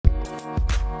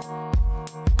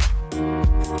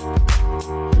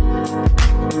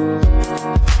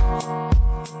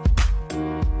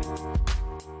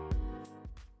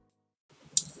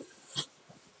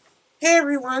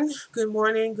everyone, good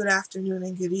morning, good afternoon,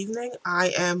 and good evening.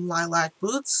 I am Lilac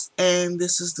Boots, and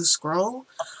this is The Scroll.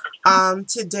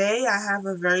 Today I have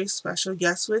a very special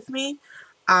guest with me.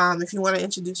 If you want to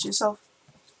introduce yourself.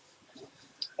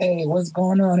 Hey, what's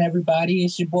going on, everybody?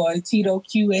 It's your boy Tito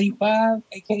Q85,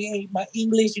 aka my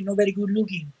English, very good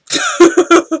looking.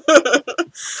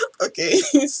 Okay,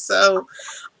 so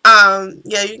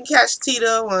yeah, you can catch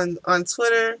Tito on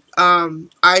Twitter.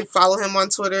 I follow him on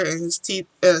Twitter, and his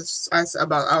I was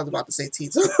about to say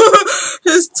Tito.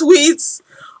 His tweets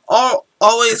all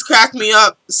always crack me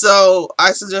up, so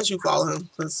I suggest you follow him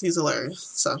because he's hilarious.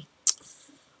 So,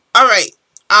 all right,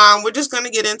 we're just gonna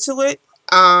get into it.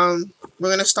 We're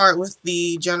gonna start with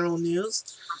the general news.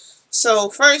 So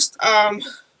first,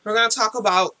 we're gonna talk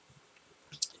about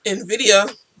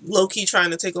Nvidia low key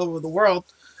trying to take over the world.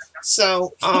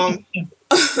 So,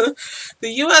 the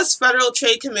U.S. Federal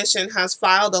Trade Commission has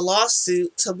filed a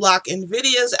lawsuit to block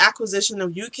NVIDIA's acquisition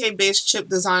of UK-based chip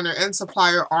designer and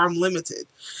supplier ARM Limited.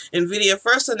 NVIDIA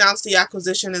first announced the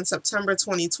acquisition in September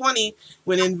 2020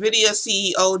 when NVIDIA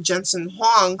CEO Jensen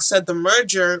Huang said the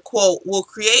merger, quote, will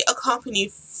create a company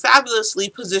fabulously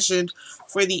positioned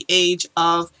for the age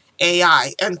of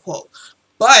AI, end quote.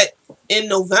 But in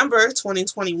November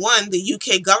 2021, the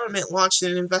UK government launched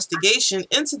an investigation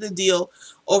into the deal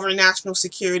over national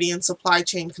security and supply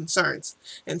chain concerns.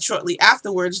 And shortly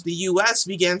afterwards, the US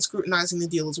began scrutinizing the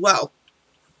deal as well.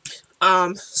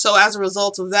 So as a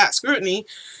result of that scrutiny,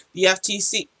 the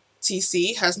FTC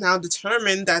has now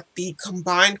determined that the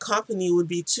combined company would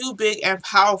be too big and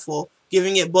powerful,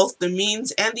 giving it both the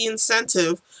means and the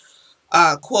incentive,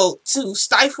 quote, to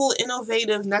stifle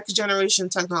innovative next generation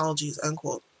technologies,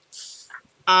 unquote.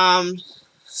 Um,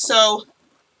 so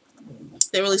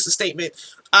they released a statement.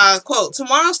 Quote,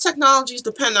 tomorrow's technologies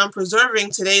depend on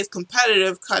preserving today's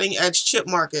competitive cutting-edge chip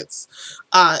markets,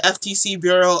 FTC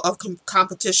Bureau of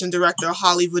Competition Director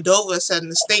Holly Vadova said in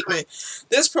a statement.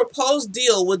 This proposed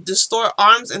deal would distort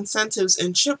ARM's incentives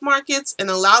in chip markets and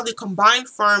allow the combined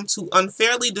firm to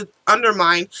unfairly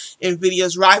undermine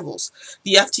NVIDIA's rivals.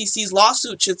 The FTC's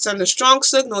lawsuit should send a strong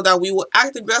signal that we will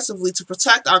act aggressively to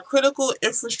protect our critical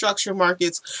infrastructure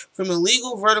markets from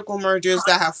illegal vertical mergers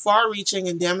that have far-reaching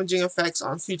and damaging effects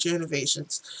on future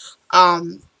innovations.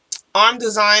 ARM ARM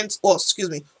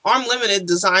Limited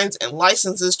designs and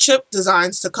licenses chip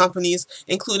designs to companies,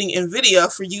 including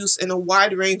NVIDIA, for use in a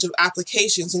wide range of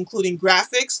applications, including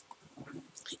graphics,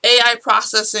 AI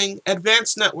processing,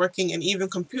 advanced networking, and even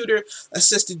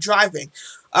computer-assisted driving.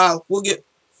 We'll get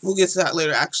to that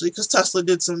later, actually, because Tesla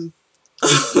did some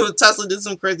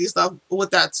crazy stuff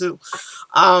with that too.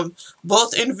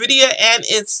 Both NVIDIA and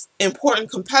its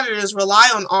important competitors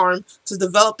rely on ARM to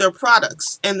develop their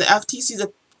products, and the FTC's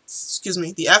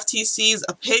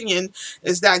opinion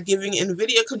is that giving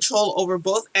NVIDIA control over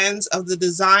both ends of the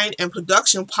design and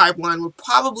production pipeline would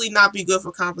probably not be good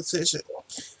for competition.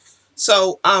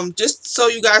 So, just so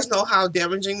you guys know how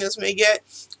damaging this may get,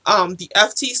 the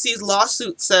FTC's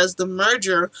lawsuit says the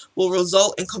merger will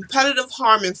result in competitive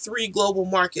harm in 3 global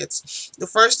markets. The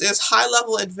first is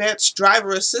high-level advanced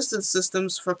driver assistance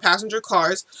systems for passenger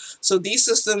cars. So these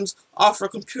systems offer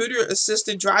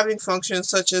computer-assisted driving functions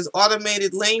such as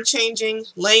automated lane changing,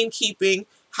 lane keeping,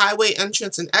 highway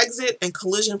entrance and exit, and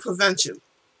collision prevention.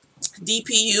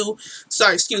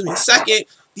 Second,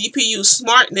 DPU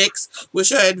Smart NICs,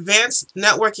 which are advanced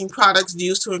networking products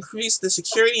used to increase the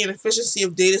security and efficiency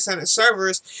of data center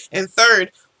servers. And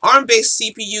third, ARM-based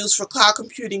CPUs for cloud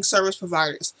computing service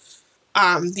providers.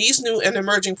 These new and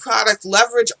emerging products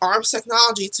leverage ARM's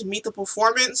technology to meet the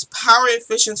performance, power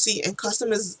efficiency, and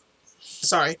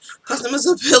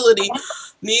customizability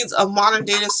needs of modern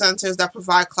data centers that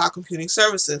provide cloud computing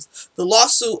services. The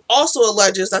lawsuit also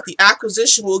alleges that the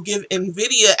acquisition will give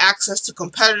NVIDIA access to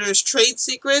competitors' trade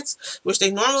secrets, which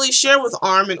they normally share with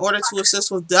ARM in order to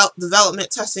assist with development,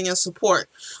 testing, and support.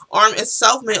 ARM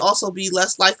itself may also be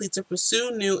less likely to pursue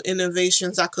new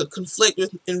innovations that could conflict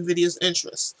with NVIDIA's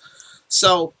interests.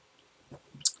 So,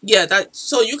 yeah,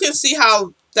 so you can see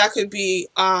how that could be,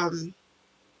 that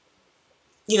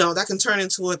can turn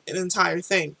into an entire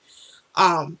thing.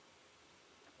 But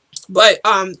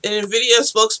an NVIDIA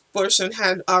spokesperson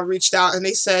had reached out, and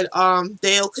they said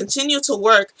they'll continue to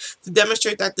work to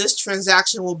demonstrate that this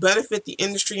transaction will benefit the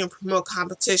industry and promote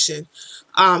competition.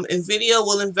 NVIDIA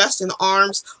will invest in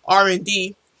ARM's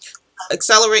R&D,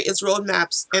 accelerate its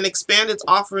roadmaps, and expand its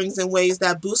offerings in ways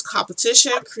that boost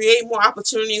competition, create more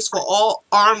opportunities for all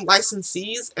ARM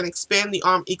licensees, and expand the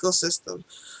ARM ecosystem.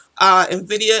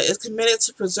 NVIDIA is committed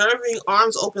to preserving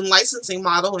ARM's open licensing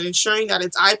model and ensuring that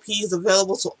its IP is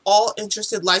available to all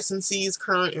interested licensees,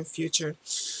 current and future.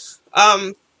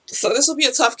 So this will be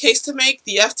a tough case to make.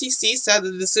 The FTC said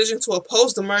the decision to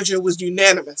oppose the merger was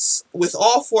unanimous, with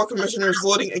all 4 commissioners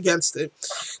voting against it.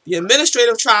 The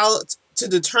administrative trial to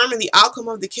determine the outcome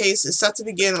of the case is set to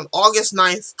begin on August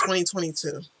 9th,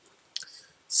 2022.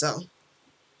 So,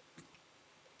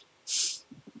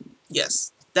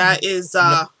 yes, that is...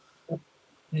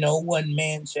 No one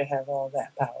man should have all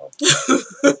that power.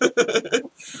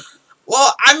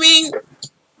 Well, I mean,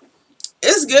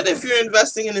 it's good if you're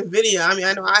investing in NVIDIA. I mean,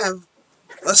 I know I have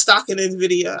a stock in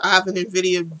NVIDIA. I have an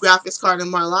NVIDIA graphics card in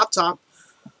my laptop,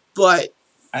 but...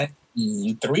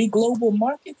 3 global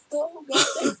markets, though?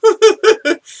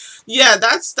 Yeah,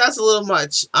 that's a little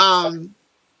much. I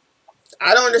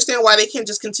don't understand why they can't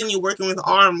just continue working with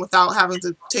ARM without having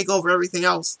to take over everything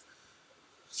else.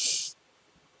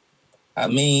 I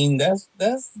mean, that's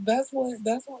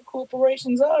what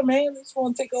corporations are, man. They just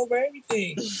want to take over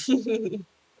everything.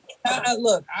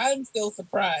 Look, I'm still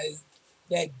surprised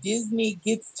that Disney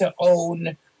gets to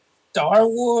own Star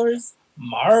Wars,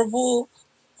 Marvel,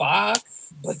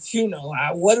 Fox, but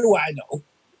what do I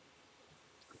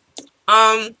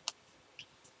know?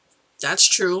 That's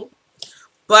true,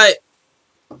 but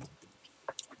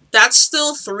that's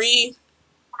still 3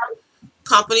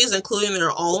 companies, including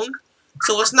their own.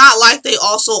 So it's not like they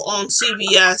also own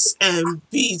CBS and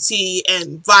BT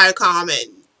and Viacom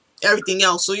and everything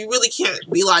else. So you really can't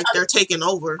be like they're taking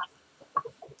over.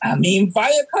 I mean,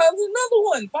 Viacom's another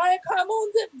one. Viacom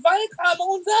owns it. Viacom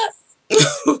owns us.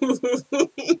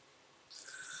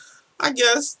 I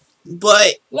guess,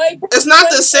 but it's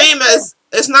not the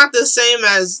same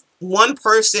as one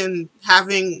person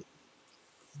having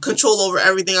control over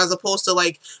everything as opposed to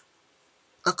like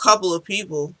a couple of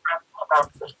people.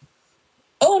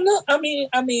 Oh no! I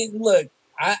mean, look.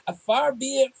 Far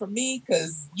be it from me,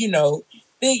 because to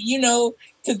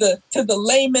the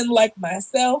layman like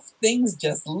myself, things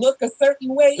just look a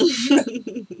certain way.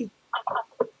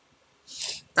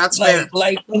 That's fair.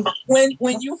 Like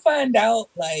when you find out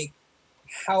like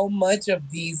how much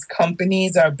of these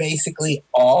companies are basically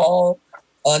all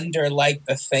under like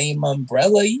the same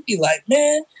umbrella, you'd be like,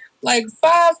 man, like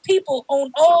 5 people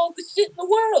own all the shit in the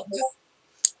world.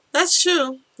 That's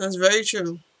true. That's very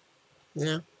true.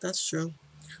 Yeah, that's true.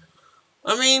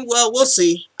 I mean, well, we'll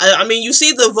see. I mean, you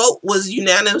see, the vote was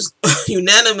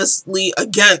unanimously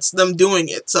against them doing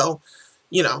it. So,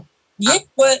 Yeah,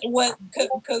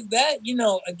 because that,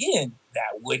 again,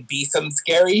 that would be some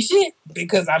scary shit.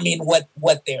 Because I mean, what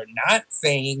they're not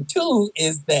saying too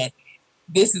is that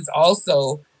this is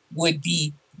also would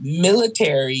be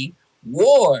military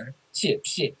war chip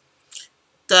shit.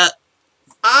 Let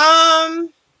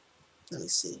me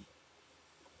see.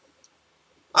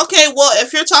 Okay, well,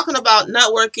 if you're talking about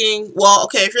networking,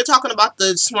 if you're talking about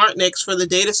the smart NICs for the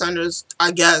data centers,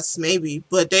 I guess maybe,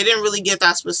 but they didn't really get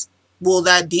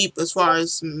that deep as far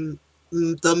as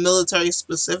the military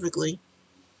specifically.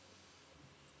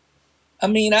 I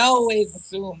mean, I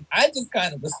just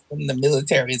kind of assume the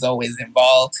military is always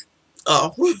involved.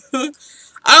 Oh,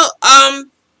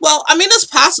 well, I mean, it's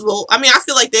possible. I mean, I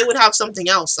feel like they would have something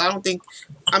else. I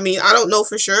don't know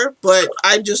for sure, but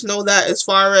I just know that as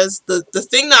far as the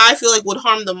thing that I feel like would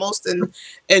harm the most and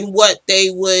what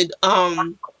they would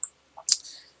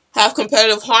have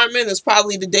competitive harm in is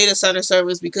probably the data center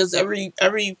service, because every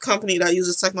company that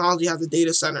uses technology has a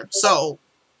data center. So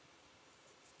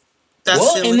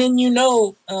that's silly. And then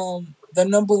the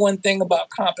number one thing about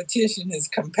competition is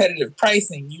competitive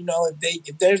pricing.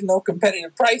 If there's no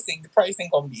competitive pricing, the pricing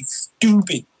gonna be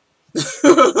stupid.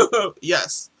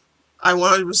 Yes, I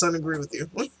 100% agree with you.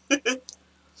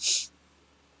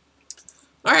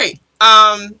 All right.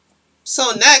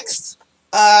 So next,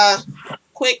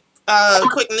 quick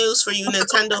news for you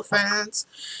Nintendo fans.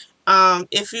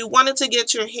 If you wanted to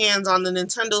get your hands on the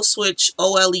Nintendo Switch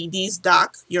OLED's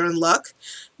dock, you're in luck.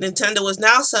 Nintendo is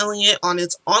now selling it on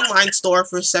its online store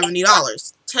for $70,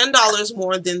 $10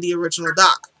 more than the original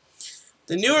dock.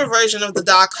 The newer version of the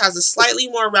dock has a slightly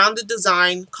more rounded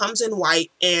design, comes in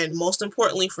white, and most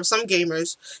importantly for some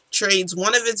gamers, trades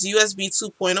one of its USB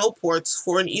 2.0 ports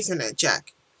for an Ethernet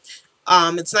jack.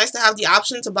 It's nice to have the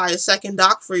option to buy a second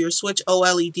dock for your Switch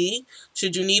OLED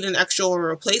should you need an extra or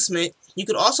replacement. You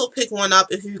could also pick one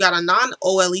up if you've got a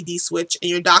non-OLED Switch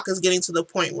and your dock is getting to the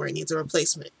point where it needs a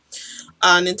replacement.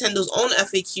 Nintendo own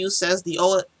FAQ says the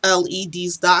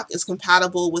OLED's dock is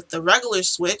compatible with the regular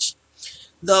Switch,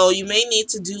 though you may need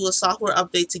to do a software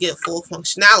update to get full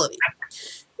functionality.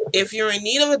 If you're in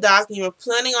need of a dock and you're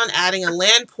planning on adding a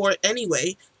LAN port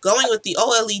anyway, going with the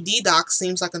OLED dock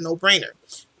seems like a no-brainer.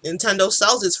 Nintendo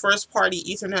sells its first-party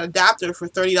Ethernet adapter for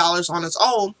 $30 on its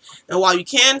own, and while you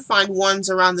can find ones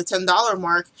around the $10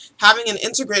 mark, having an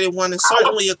integrated one is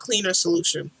certainly a cleaner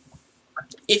solution.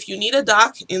 If you need a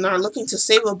dock and are looking to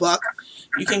save a buck,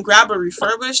 you can grab a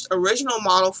refurbished original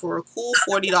model for a cool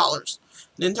 $40.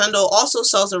 Nintendo also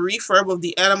sells a refurb of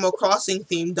the Animal Crossing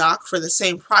themed dock for the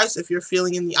same price if you're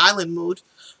feeling in the island mood.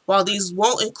 While these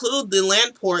won't include the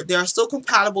LAN port, they are still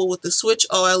compatible with the Switch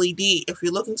OLED if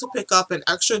you're looking to pick up an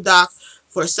extra dock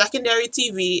for a secondary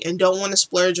TV and don't want to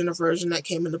splurge on a version that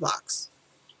came in the box.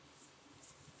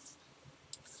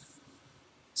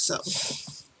 So,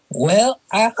 well,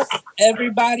 I hope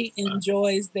everybody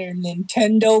enjoys their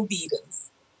Nintendo Vitas.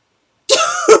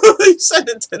 You said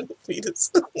Nintendo Vitas.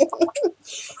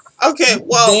 Okay,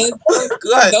 well,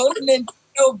 go ahead. Those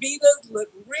Nintendo Vitas look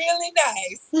really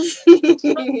nice.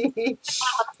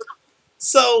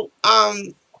 So,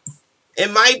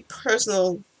 in my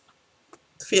personal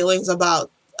feelings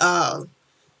about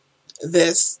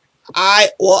this, I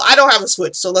don't have a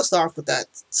Switch, so let's start off with that.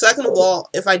 Second of all,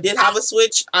 if I did have a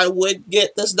Switch, I would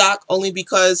get this dock only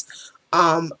because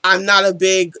I'm not a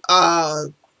big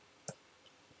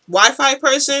Wi-Fi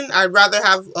person. I'd rather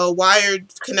have a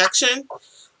wired connection.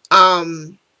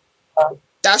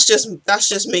 That's just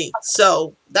me.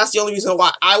 So that's the only reason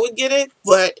why I would get it.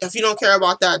 But if you don't care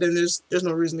about that, then there's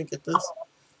no reason to get this.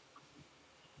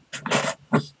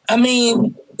 I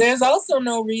mean, there's also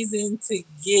no reason to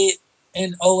get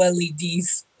an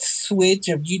OLED Switch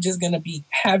if you're just gonna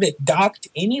have it docked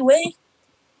anyway.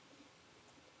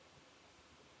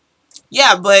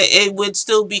 Yeah, but it would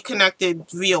still be connected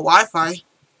via Wi-Fi.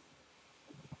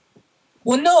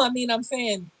 Well, no, I mean, I'm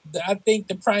saying, I think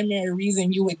the primary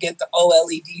reason you would get the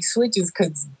OLED Switch is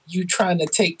because you're trying to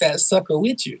take that sucker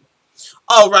with you.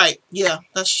 Oh, right. Yeah,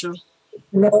 that's true.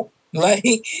 No,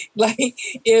 like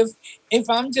if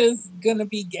I'm just gonna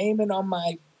be gaming on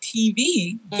my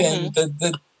TV, then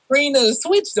the screen of the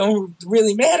Switch don't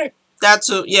really matter. That's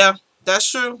yeah, that's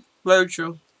true. Very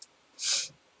true.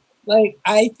 Like,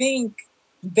 I think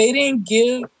they didn't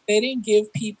give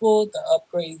people the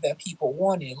upgrades that people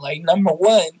wanted. Like, number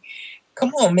one,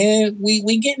 come on, man,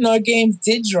 we getting our games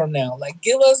digital now. Like,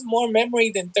 give us more memory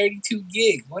than 32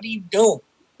 gigs. What are you doing?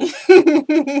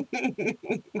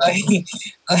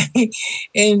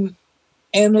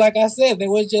 And like I said, there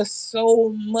was just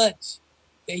so much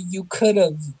that you could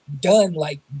have done.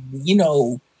 Like,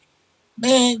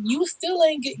 man, you still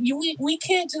ain't get you. We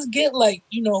can't just get like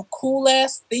cool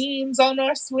ass themes on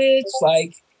our Switch,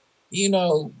 like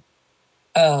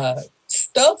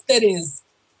stuff that is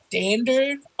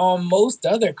standard on most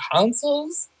other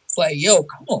consoles. It's like, yo,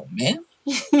 come on, man.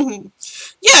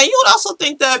 Yeah, you would also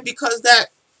think that because that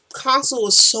console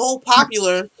was so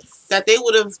popular that they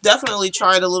would have definitely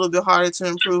tried a little bit harder to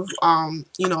improve,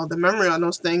 the memory on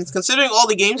those things, considering all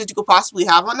the games that you could possibly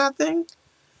have on that thing.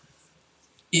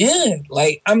 Yeah,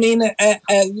 like, I mean,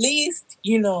 at least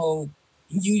you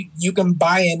can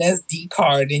buy an SD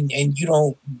card and you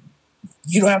don't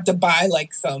have to buy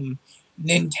like some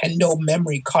Nintendo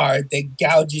memory card that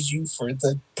gouges you for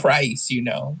the price,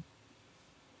 Yeah.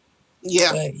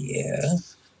 But yeah.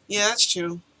 Yeah, that's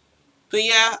true. But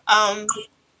yeah,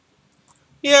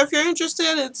 if you're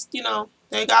interested, it's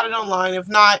they got it online. If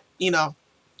not, you can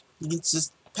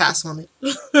just pass on it.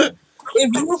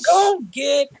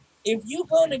 If you're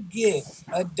gonna get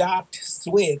a docked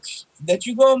Switch that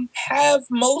you're gonna have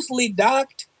mostly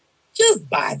docked, just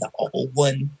buy the old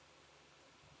one.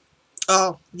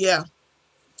 Oh yeah.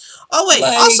 Oh wait.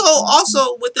 Like,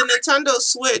 also with the Nintendo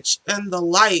Switch and the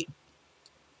Lite,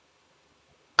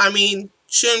 I mean,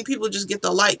 shouldn't people just get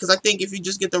the Lite? Because I think if you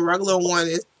just get the regular one,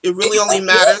 it really only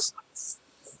matters.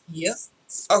 Yep.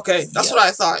 Okay, that's what I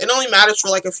thought. It only matters for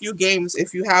like a few games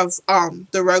if you have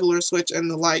the regular Switch and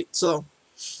the Lite. So.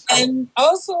 And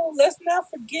also, let's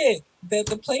not forget that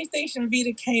the PlayStation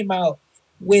Vita came out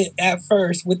at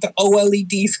first with the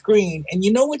OLED screen, and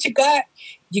you know what you got?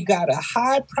 You got a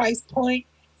high price point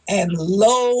and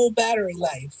low battery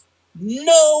life.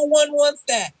 No one wants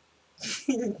that.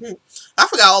 I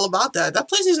forgot all about that. That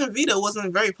PlayStation Vita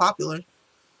wasn't very popular.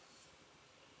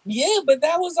 Yeah, but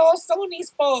that was all Sony's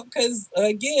fault because,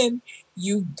 again,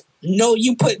 you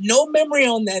put no memory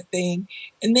on that thing,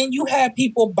 and then you had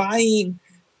people buying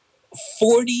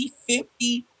 $40,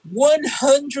 $50,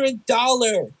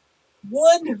 $100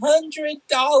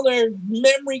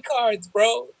 memory cards,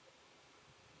 bro.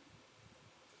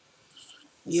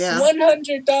 Yeah.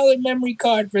 $100 memory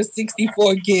card for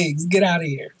 64 gigs. Get out of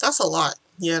here. That's a lot.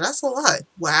 Yeah, that's a lot.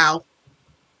 Wow.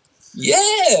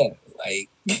 Yeah. Like,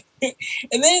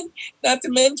 and then, not to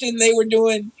mention, they were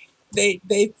doing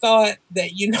they thought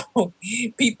that, you know,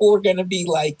 people were gonna be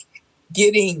like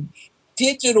getting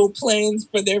digital plans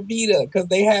for their Vita because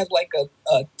they had like a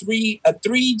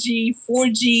 3G,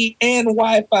 4G, and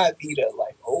Wi-Fi Vita.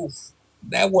 Like, oh,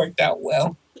 that worked out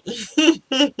well.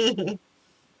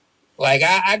 Like,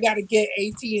 I gotta get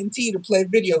AT&T to play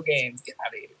video games. Get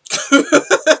out of here.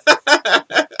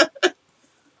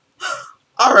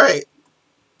 All right.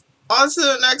 On to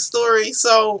the next story.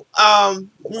 So,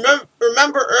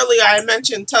 remember earlier I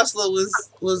mentioned Tesla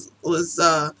was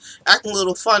acting a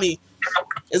little funny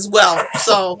as well.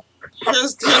 So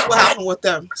here's what happened with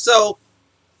them. So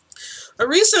a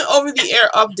recent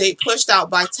over-the-air update pushed out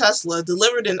by Tesla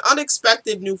delivered an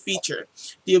unexpected new feature: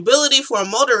 the ability for a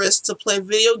motorist to play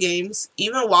video games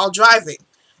even while driving.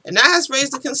 And that has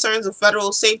raised the concerns of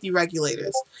federal safety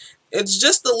regulators. It's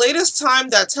just the latest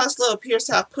time that Tesla appears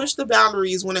to have pushed the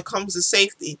boundaries when it comes to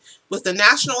safety, with the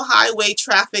National Highway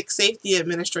Traffic Safety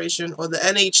Administration, or the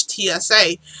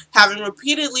NHTSA, having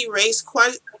repeatedly raised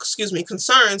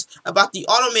concerns about the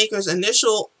automaker's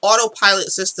initial autopilot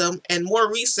system and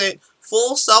more recent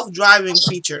full self-driving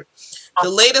feature. The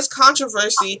latest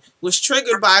controversy was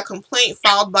triggered by a complaint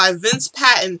filed by Vince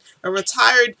Patton, a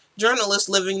retired journalist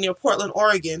living near Portland,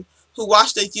 Oregon, who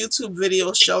watched a YouTube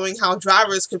video showing how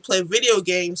drivers could play video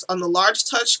games on the large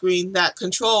touchscreen that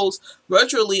controls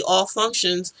virtually all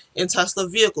functions in Tesla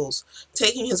vehicles.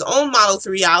 Taking his own Model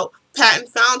 3 out, Patton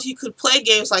found he could play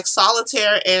games like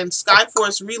Solitaire and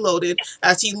Skyforce Reloaded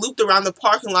as he looped around the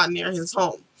parking lot near his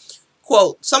home.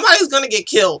 Quote, "Somebody's going to get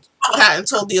killed," Patton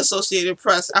told the Associated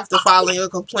Press after filing a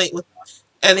complaint with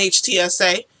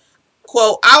NHTSA.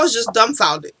 Quote, "I was just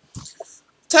dumbfounded."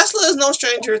 Tesla is no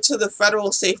stranger to the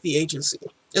Federal Safety Agency,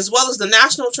 as well as the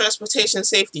National Transportation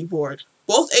Safety Board.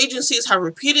 Both agencies have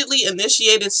repeatedly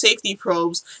initiated safety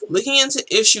probes looking into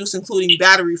issues including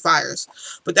battery fires.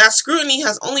 But that scrutiny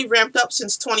has only ramped up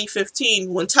since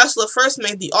 2015, when Tesla first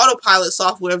made the autopilot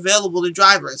software available to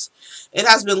drivers. It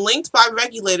has been linked by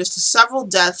regulators to several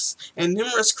deaths and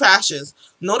numerous crashes,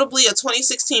 notably a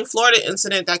 2016 Florida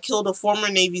incident that killed a former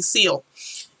Navy SEAL.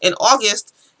 In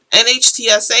August,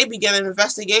 NHTSA began an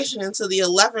investigation into the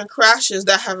 11 crashes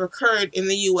that have occurred in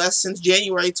the U.S. since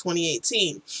January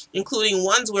 2018, including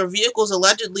ones where vehicles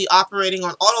allegedly operating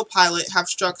on autopilot have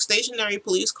struck stationary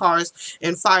police cars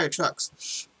and fire trucks.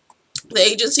 The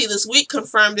agency this week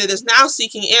confirmed it is now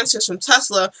seeking answers from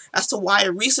Tesla as to why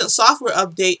a recent software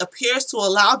update appears to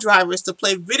allow drivers to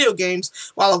play video games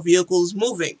while a vehicle is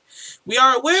moving. "We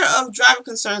are aware of driver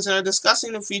concerns and are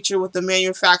discussing the feature with the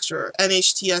manufacturer,"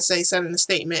 NHTSA said in a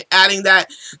statement, adding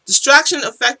that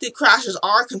distraction-affected crashes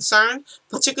are a concern,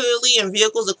 particularly in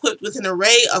vehicles equipped with an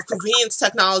array of convenience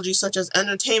technology such as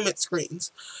entertainment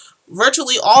screens.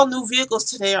 Virtually all new vehicles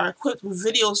today are equipped with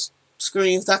video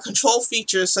screens that control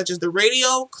features such as the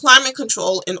radio, climate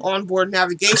control, and onboard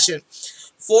navigation.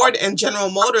 Ford and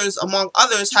General Motors, among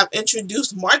others, have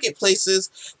introduced marketplaces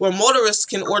where motorists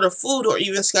can order food or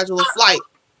even schedule a flight.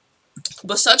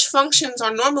 But such functions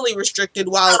are normally restricted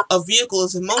while a vehicle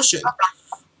is in motion.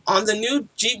 On the new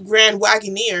Jeep Grand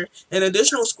Wagoneer, an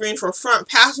additional screen for front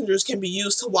passengers can be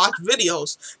used to watch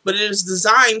videos, but it is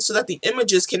designed so that the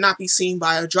images cannot be seen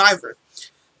by a driver.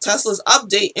 Tesla's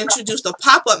update introduced a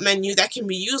pop-up menu that can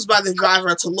be used by the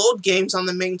driver to load games on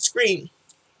the main screen.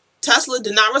 Tesla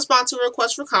did not respond to a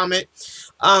request for comment.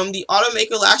 The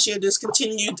automaker last year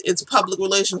discontinued its public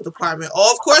relations department.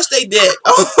 Oh, of course they did.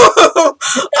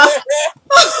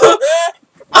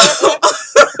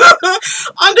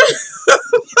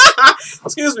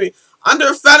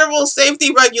 Under federal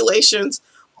safety regulations,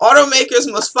 automakers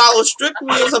must follow strict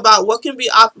rules about what can be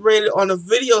operated on a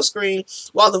video screen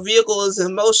while the vehicle is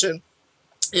in motion.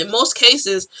 In most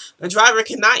cases, the driver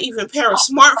cannot even pair a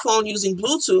smartphone using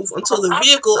Bluetooth until the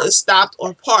vehicle is stopped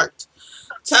or parked.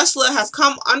 Tesla has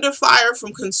come under fire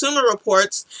from Consumer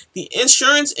Reports, the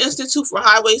Insurance Institute for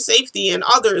Highway Safety, and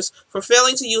others for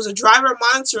failing to use a driver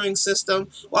monitoring system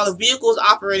while the vehicle is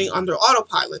operating under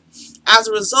autopilot. As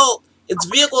a result, its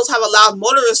vehicles have allowed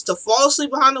motorists to fall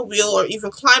asleep behind the wheel or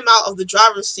even climb out of the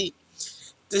driver's seat.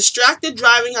 Distracted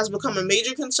driving has become a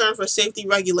major concern for safety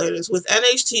regulators, with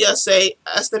NHTSA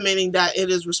estimating that it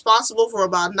is responsible for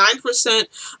about 9%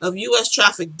 of U.S.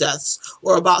 traffic deaths,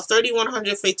 or about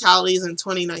 3,100 fatalities in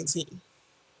 2019.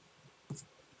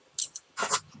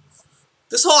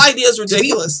 This whole idea is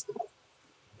ridiculous.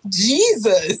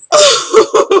 Jesus!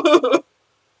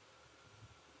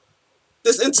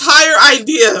 This entire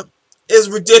idea is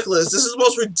ridiculous. This is the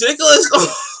most ridiculous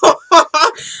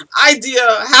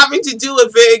idea having to do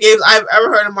with video games I've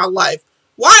ever heard in my life.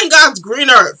 Why in God's green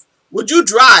earth would you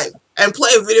drive and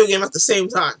play a video game at the same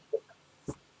time?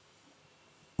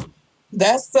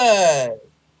 That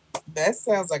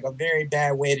sounds like a very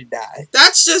bad way to die.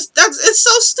 It's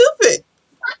so stupid.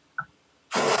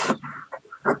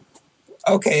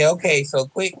 Okay. So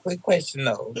quick question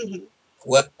though. Mm-hmm.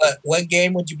 What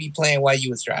game would you be playing while you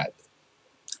was driving?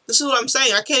 This is what I'm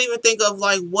saying. I can't even think of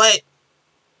like what.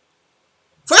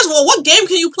 First of all, what game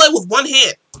can you play with one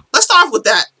hand? Let's start off with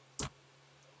that.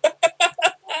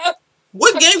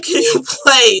 What game can you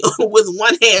play with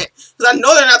one hand? Because I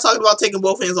know they're not talking about taking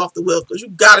both hands off the wheel. Because you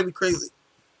gotta be crazy.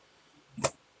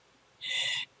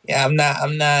 Yeah, I'm not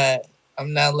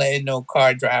letting no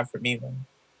car drive for me, man.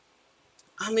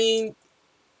 I mean,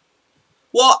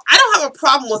 well, I don't have a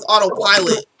problem with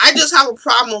autopilot. I just have a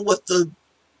problem with the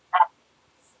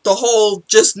whole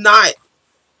just not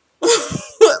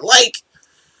like.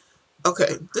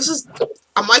 Okay, this is.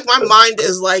 I'm like my mind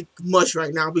is like mush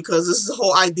right now because this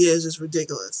whole idea is just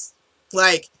ridiculous.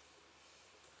 Like,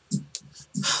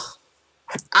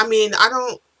 I mean, I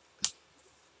don't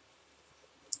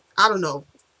know.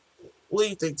 What do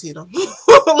you think, Tito?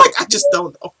 Like, I just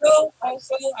don't know. So,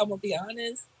 also, I'm gonna be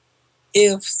honest.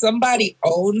 If somebody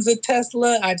owns a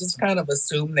Tesla, I just kind of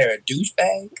assume they're a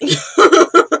douchebag.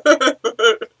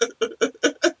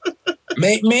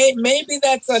 Maybe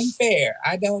that's unfair.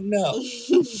 I don't know.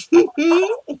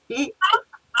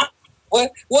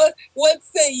 What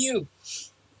say you?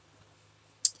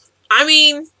 I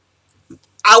mean,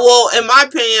 I will. In my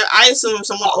opinion, I assume if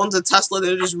someone owns a Tesla,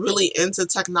 they're just really into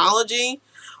technology.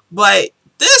 But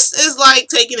this is like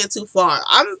taking it too far.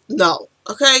 No.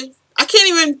 Okay, I can't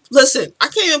even listen. I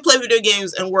can't even play video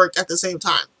games and work at the same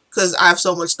time because I have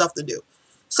so much stuff to do.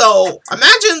 So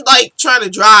imagine like trying to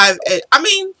drive. I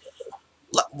mean,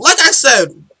 like I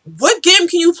said, what game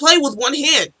can you play with one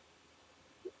hand?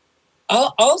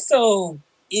 Also,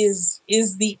 is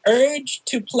the urge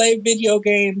to play video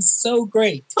games so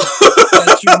great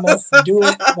that you must do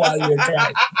it while you're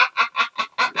driving?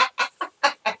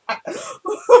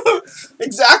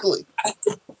 Exactly.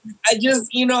 I just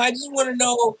want to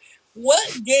know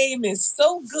what game is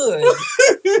so good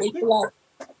where you're like,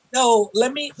 no,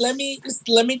 let me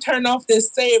turn off this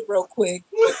save real quick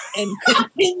and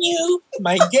continue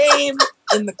my game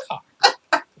in the car.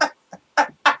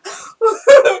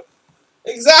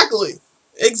 Exactly.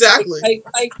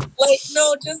 Like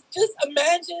no, just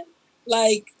imagine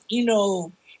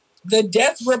the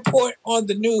death report on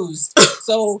the news.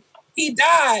 So he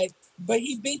died, but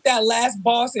he beat that last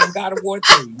boss in God of War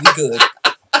 3. We good.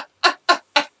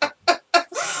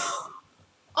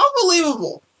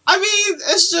 Unbelievable. I mean,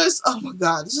 it's just, oh my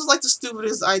god, this is like the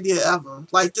stupidest idea ever.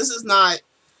 Like, this is not.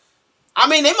 I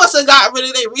mean, they must have got rid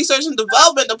of their research and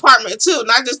development department too,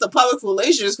 not just the public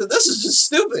relations, because this is just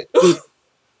stupid.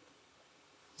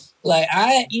 Like,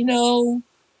 actually,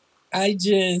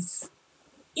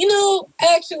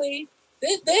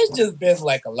 there's just been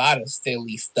like a lot of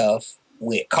silly stuff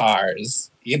with cars.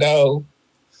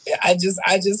 I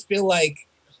just feel like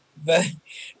the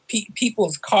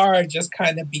people's car just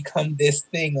kind of become this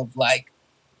thing of like,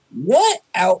 what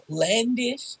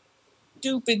outlandish,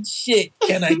 stupid shit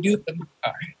can I do to my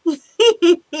car?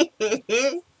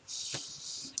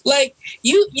 Like,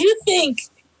 you think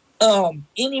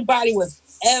anybody was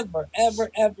ever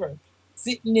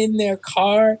sitting in their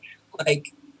car?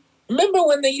 Like, remember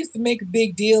when they used to make a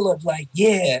big deal of like,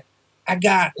 yeah, I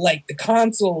got like the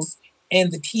consoles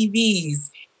and the TVs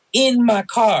in my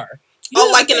car.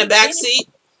 Like in the back seat?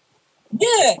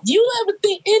 Yeah, you ever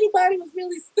think anybody was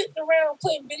really sitting around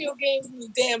playing video games in the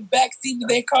damn backseat of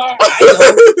their car?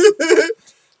 I don't.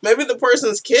 Maybe the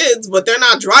person's kids, but they're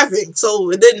not driving, so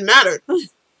it didn't matter.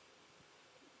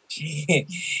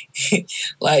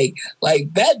 like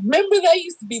that. Remember that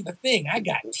used to be the thing. I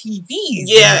got TVs.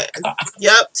 Yeah.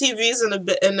 Yep. TVs in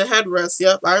the headrest.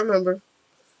 Yep. I remember.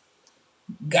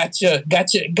 Got your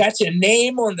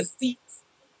name on the seats.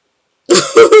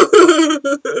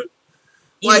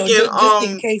 Just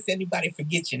in case anybody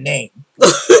forgets your name.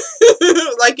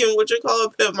 Like in what you call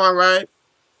it, Pimp My Ride.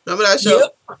 Remember that show?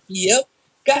 Yep.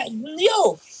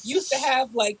 Used to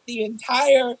have like the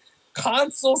entire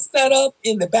console set up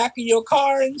in the back of your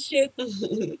car and shit. I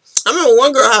remember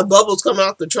one girl had bubbles coming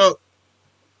out the trunk.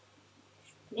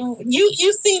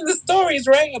 You seen the stories,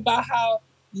 right, about how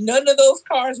none of those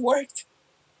cars worked?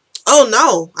 Oh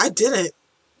no, I didn't.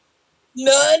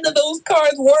 None of those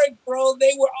cars worked, bro.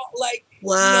 They were all like,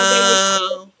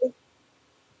 wow.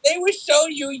 They would show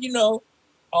you,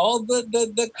 all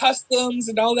the customs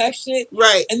and all that shit.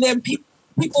 Right. And then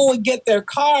people would get their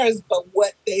cars, but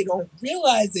what they don't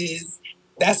realize is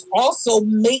that's also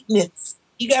maintenance.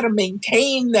 You got to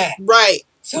maintain that. Right.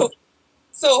 So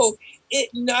it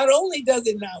not only does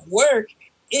it not work,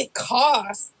 it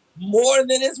costs more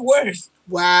than it's worth.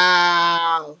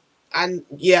 Wow. I'm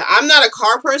not a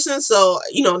car person, so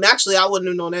naturally I wouldn't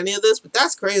have known any of this, but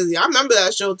that's crazy. I remember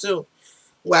that show too.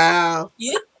 Wow.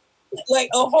 Yeah, like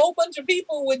a whole bunch of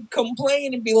people would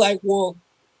complain and be like, "Well,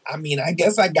 I mean, I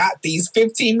guess I got these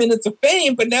 15 minutes of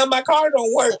fame, but now my car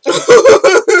don't work."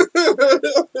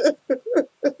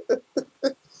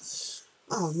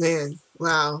 Oh man,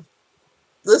 wow.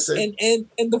 Listen, and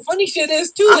the funny shit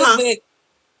is too is that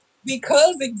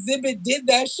because Exhibit did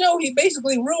that show, he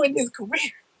basically ruined his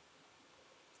career.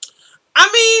 I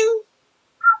mean,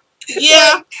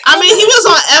 yeah. Like, I mean, he was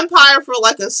on Empire for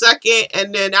like a second,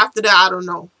 and then after that, I don't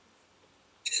know.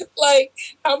 Like,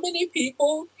 how many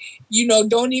people,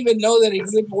 don't even know that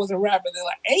Exhibit was a rapper? They're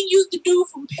like, "Ain't you the dude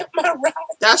from Pimp My Ride?"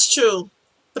 That's true.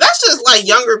 But that's just like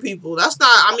younger people. That's not,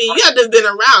 I mean, you had to have been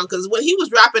around, because when he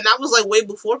was rapping, that was like way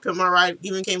before Pimp My Ride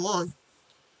even came on.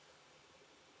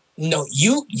 No,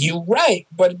 you right.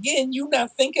 But again, you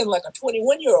not thinking like a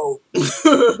 21-year-old.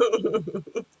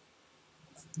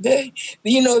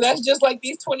 That's just like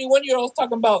these 21-year-olds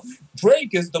talking about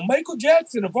Drake is the Michael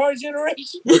Jackson of our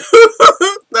generation.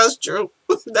 That's true.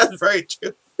 That's very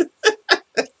true.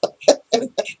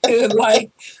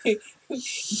 Like,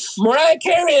 Mariah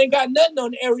Carey ain't got nothing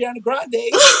on Ariana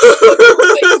Grande.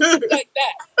 Like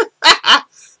that.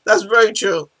 That's very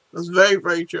true. That's very,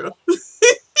 very true.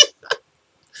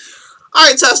 All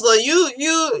right, Tesla, you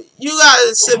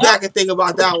gotta sit back and think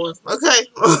about that one, okay?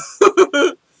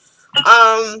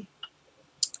 All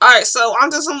right, so on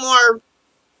to some more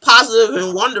positive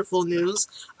and wonderful news.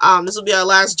 This will be our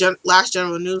last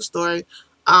general news story.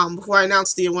 Before I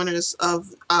announce the winners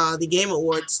of the Game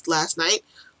Awards last night.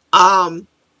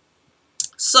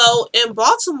 So in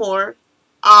Baltimore,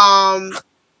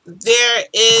 there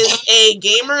is a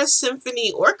Gamer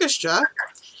Symphony Orchestra,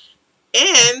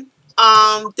 and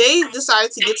they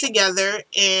decided to get together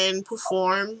and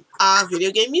perform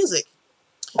video game music.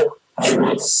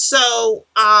 So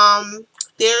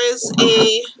there is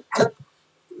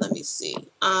let me see.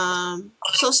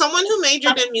 So someone who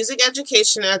majored in music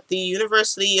education at the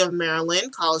University of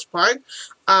Maryland, College Park,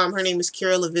 her name is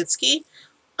Kira Levitsky.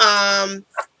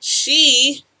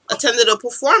 She attended a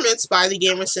performance by the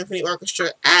Gamer Symphony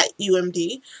Orchestra at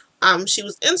UMD. She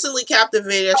was instantly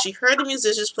captivated as she heard the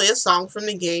musicians play a song from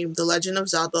the game The Legend of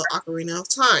Zelda: Ocarina of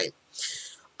Time.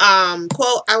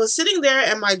 Quote, "I was sitting there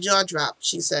and my jaw dropped,"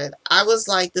 she said. "I was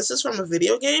like, this is from a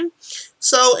video game?"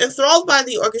 So, enthralled by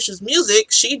the orchestra's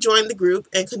music, she joined the group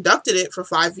and conducted it for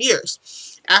 5 years.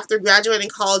 After graduating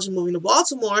college and moving to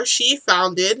Baltimore, she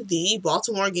founded the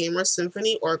Baltimore Gamer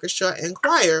Symphony Orchestra and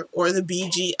Choir, or the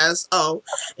BGSO,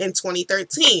 in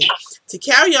 2013 to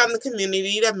carry on the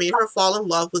community that made her fall in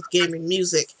love with gaming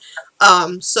music.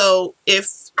 So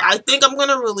I think I'm going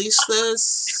to release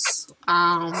this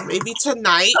maybe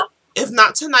tonight. If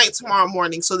not tonight, tomorrow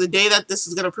morning. So the day that this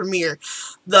is going to premiere,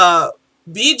 the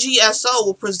BGSO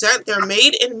will present their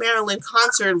Made in Maryland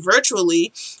concert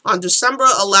virtually on December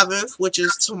 11th, which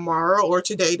is tomorrow or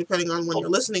today, depending on when you're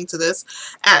listening to this,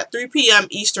 at 3 p.m.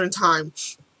 Eastern Time,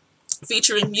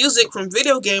 featuring music from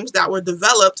video games that were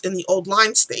developed in the Old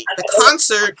Line State. The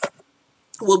concert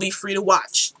will be free to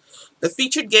watch. The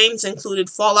featured games included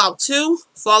Fallout 2,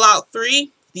 Fallout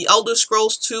 3, The Elder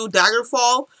Scrolls 2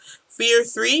 Daggerfall, Fear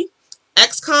 3,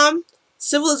 XCOM,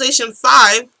 Civilization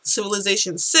 5,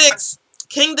 Civilization 6,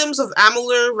 Kingdoms of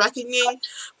Amalur: Reckoning,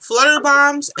 Flutter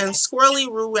Bombs, and Squirrely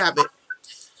Roo Rabbit.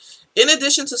 In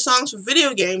addition to songs from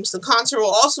video games, the concert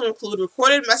will also include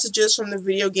recorded messages from the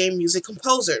video game music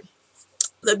composer.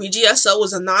 The BGSO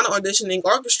is a non-auditioning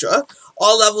orchestra.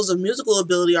 All levels of musical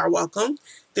ability are welcome.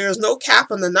 There is no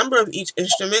cap on the number of each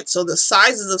instrument, so the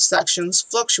sizes of sections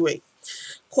fluctuate.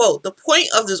 Quote, "The point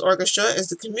of this orchestra is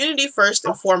the community first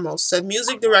and foremost," said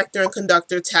music director and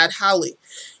conductor Tad Howley.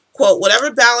 Quote, "Whatever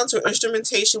balance or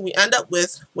instrumentation we end up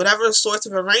with, whatever sorts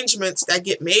of arrangements that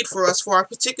get made for us for our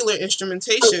particular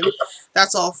instrumentation,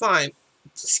 that's all fine."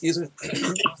 Excuse me.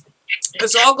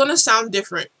 "It's all going to sound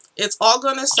different. It's all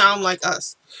going to sound like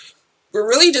us. We're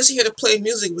really just here to play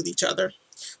music with each other."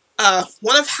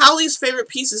 One of Howley's favorite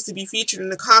pieces to be featured in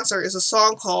the concert is a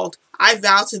song called "I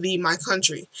Vow to Thee, My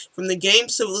Country" from the game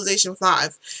Civilization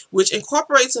 5, which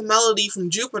incorporates a melody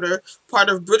from Jupiter, part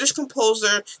of British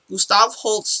composer Gustav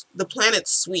Holst's The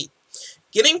Planets Suite.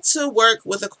 Getting to work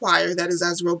with a choir that is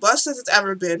as robust as it's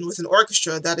ever been, with an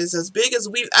orchestra that is as big as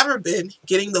we've ever been,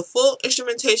 getting the full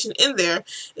instrumentation in there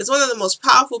is one of the most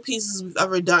powerful pieces we've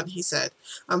ever done, he said.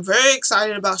 "I'm very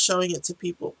excited about showing it to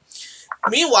people."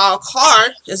 Meanwhile,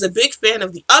 Carr is a big fan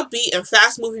of the upbeat and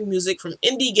fast-moving music from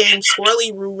indie game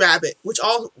Squirrely Roo Rabbit, which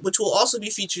will also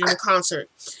be featured in the concert.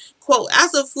 Quote,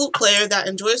 as a flute player that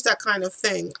enjoys that kind of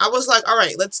thing, I was like, all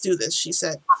right, let's do this, she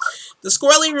said. The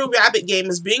Squirrely Roo Rabbit game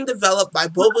is being developed by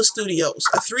Boba Studios,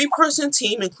 a three-person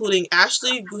team including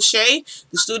Ashley Goucher,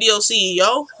 the studio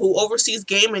CEO, who oversees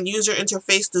game and user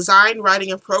interface design,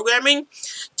 writing, and programming,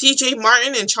 TJ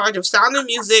Martin, in charge of sound and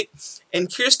music,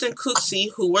 and Kirsten Kutsi,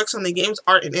 who works on the game's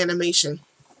art and animation.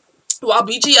 While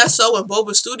BGSO and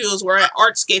Boba Studios were at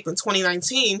Artscape in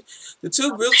 2019, the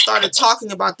two groups started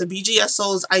talking about the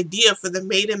BGSO's idea for the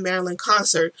Made in Maryland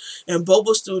concert, and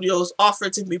Boba Studios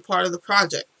offered to be part of the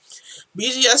project.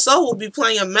 BGSO will be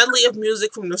playing a medley of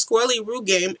music from the Squirrely Roo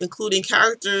game, including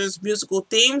characters' musical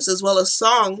themes, as well as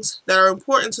songs that are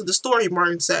important to the story,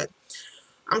 Martin said.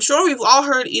 I'm sure we've all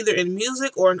heard either in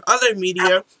music or in other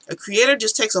media, a creator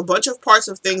just takes a bunch of parts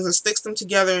of things and sticks them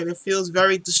together and it feels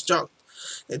very disjunct.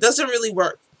 It doesn't really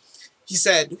work, he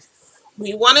said.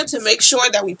 We wanted to make sure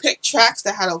that we picked tracks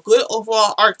that had a good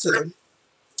overall arc to them.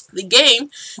 The game,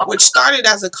 which started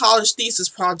as a college thesis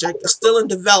project, is still in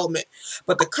development,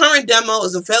 but the current demo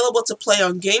is available to play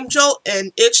on GameJolt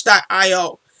and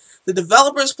itch.io. The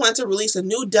developers plan to release a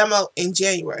new demo in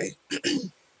January.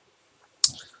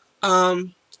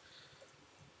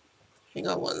 Hang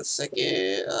on one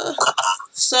second.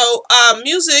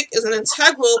 Music is an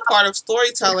integral part of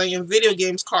storytelling in video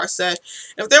games, Carr said.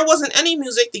 If there wasn't any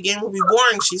music, the game would be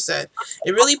boring, she said.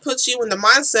 It really puts you in the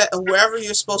mindset of wherever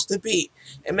you're supposed to be.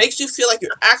 It makes you feel like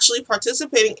you're actually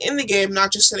participating in the game,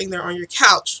 not just sitting there on your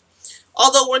couch.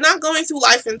 Although we're not going through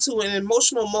life into an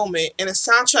emotional moment and a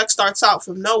soundtrack starts out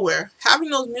from nowhere, having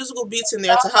those musical beats in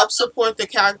there to help support the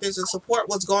characters and support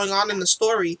what's going on in the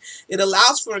story, it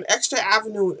allows for an extra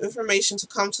avenue of information to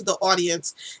come to the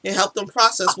audience and help them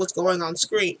process what's going on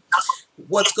screen,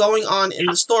 what's going on in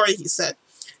the story, he said.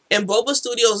 In Boba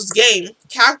Studios' game,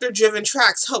 character-driven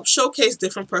tracks help showcase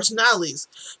different personalities,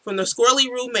 from the Squirrely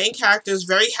Roo main character's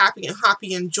very happy and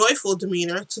hoppy and joyful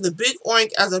demeanor to the Big Oink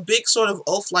as a big sort of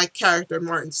oaf-like character,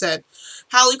 Martin said.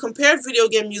 Howley compared video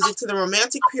game music to the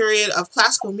romantic period of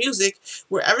classical music,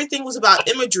 where everything was about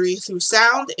imagery through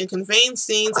sound and conveying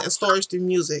scenes and stories through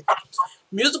music.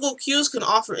 Musical cues can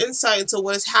offer insight into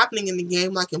what is happening in the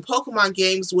game, like in Pokemon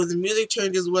games where the music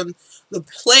changes when the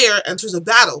player enters a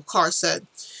battle, Carr said.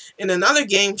 In another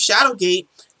game, Shadowgate,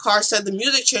 Carr said the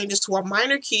music changes to a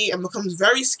minor key and becomes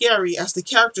very scary as the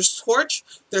character's torch,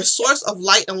 their source of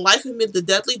light and life amid the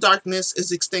deadly darkness,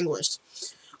 is extinguished.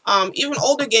 Even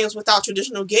older games without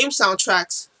traditional game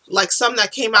soundtracks, like some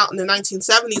that came out in the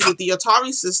 1970s with the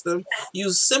Atari system,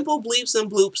 used simple bleeps and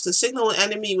bloops to signal an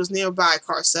enemy was nearby,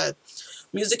 Carr said.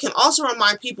 Music can also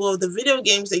remind people of the video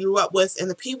games they grew up with and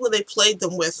the people they played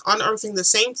them with, unearthing the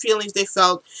same feelings they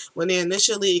felt when they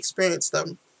initially experienced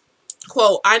them.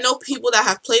 Quote, I know people that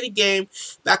have played a game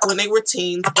back when they were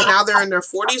teens, and now they're in their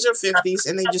 40s or 50s,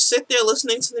 and they just sit there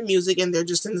listening to the music, and they're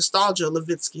just in nostalgia,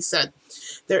 Levitsky said.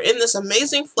 They're in this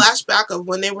amazing flashback of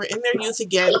when they were in their youth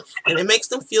again, and it makes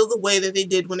them feel the way that they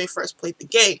did when they first played the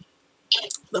game.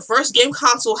 The first game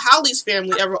console Howley's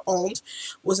family ever owned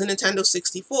was a Nintendo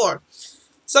 64.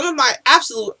 Some of my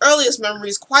absolute earliest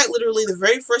memories, quite literally the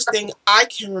very first thing I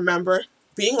can remember,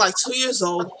 being like 2 years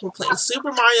old, were playing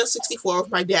Super Mario 64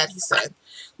 with my dad, he said.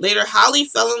 Later, Howley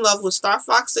fell in love with Star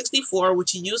Fox 64,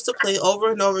 which he used to play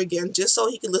over and over again just so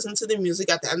he could listen to the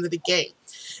music at the end of the game.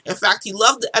 In fact, he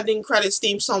loved the ending credits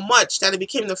theme so much that it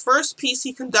became the first piece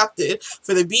he conducted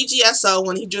for the BGSO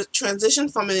when he just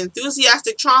transitioned from an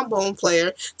enthusiastic trombone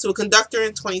player to a conductor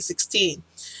in 2016.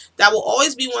 That will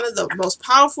always be one of the most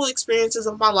powerful experiences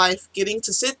of my life, getting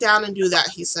to sit down and do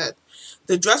that, he said.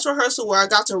 The dress rehearsal where I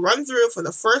got to run through for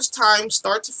the first time,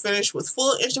 start to finish, with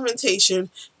full instrumentation,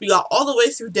 we got all the way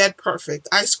through dead perfect.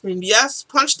 I screamed yes,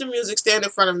 punched the music stand in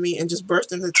front of me, and just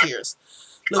burst into tears.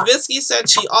 Levitsky said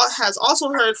she has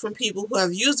also heard from people who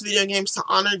have used video games to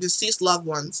honor deceased loved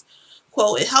ones.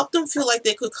 Quote, it helped them feel like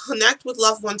they could connect with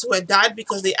loved ones who had died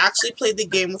because they actually played the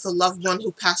game with a loved one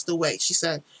who passed away, she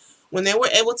said. When they were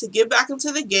able to get back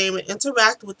into the game and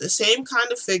interact with the same kind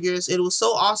of figures, it was so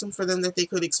awesome for them that they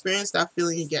could experience that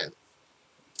feeling again.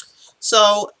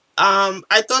 So,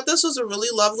 I thought this was a really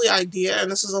lovely idea, and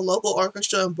this is a local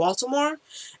orchestra in Baltimore.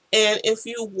 And if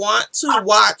you want to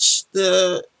watch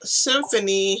the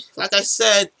symphony, like I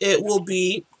said, it's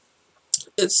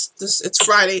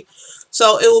Friday.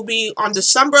 So it will be on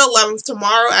December 11th,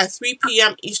 tomorrow at 3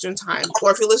 p.m. Eastern Time.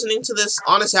 Or if you're listening to this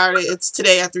on a Saturday, it's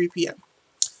today at 3 p.m.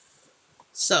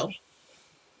 So,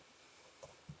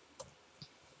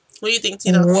 what do you think,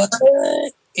 Tina? What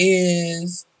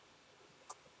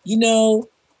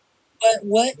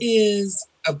is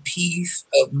a piece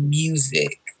of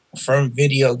music from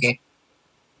video game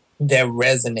that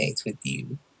resonates with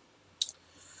you?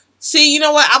 See, you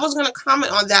know what? I was gonna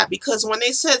comment on that because when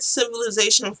they said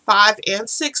Civilization 5 and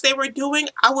 6 they were doing,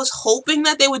 I was hoping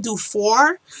that they would do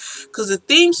 4. Because the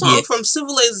theme Yeah. song from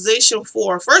Civilization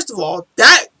 4, first of all,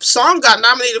 that song got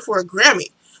nominated for a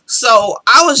Grammy. So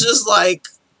I was just like,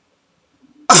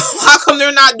 how come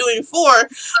they're not doing 4?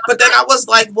 But then I was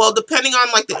like, well, depending on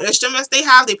like the instruments they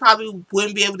have, they probably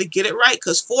wouldn't be able to get it right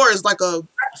because 4 is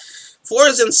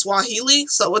in Swahili,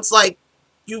 so it's like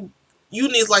you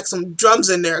need like some drums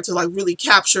in there to like really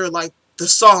capture like the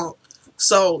song.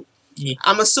 So Yeah.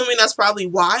 I'm assuming that's probably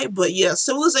why. But yeah,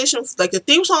 Civilization, like the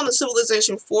theme song to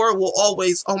Civilization 4 will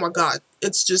always, oh my god,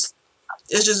 it's just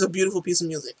a beautiful piece of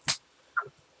music.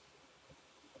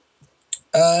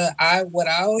 What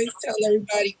I always tell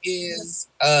everybody is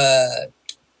the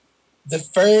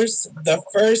first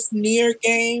Nier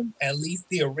game, at least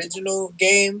the original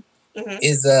game,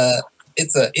 is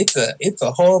it's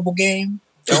a horrible game.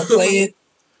 Don't play it.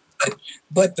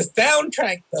 But the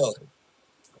soundtrack though,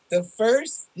 the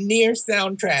first Nier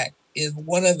soundtrack is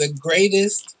one of the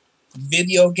greatest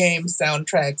video game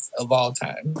soundtracks of all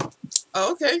time.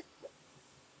 Oh, okay.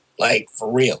 Like for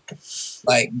real.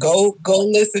 Like go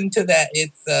listen to that.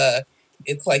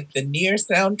 It's like the Nier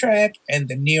soundtrack and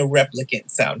the Nier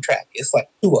Replicant soundtrack. It's like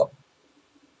 2 of them.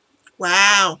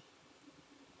 Wow.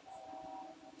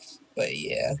 But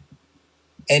yeah.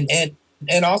 And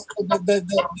also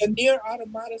the Nier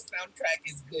Automata soundtrack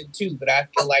is good too, but I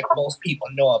feel like most people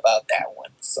know about that one.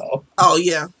 So oh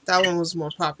yeah, that one was more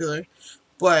popular.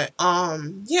 But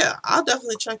yeah, I'll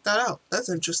definitely check that out. That's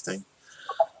interesting.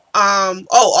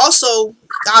 Also,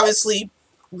 obviously,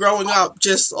 growing up,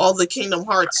 just all the Kingdom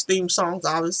Hearts theme songs,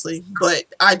 obviously. But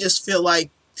I just feel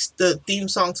like the theme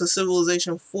song to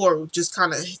Civilization 4 just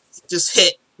kind of just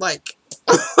hit. Like,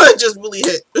 it just really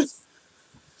hit.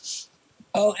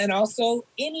 Oh, and also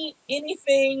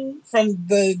anything from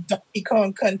the Donkey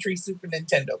Kong Country Super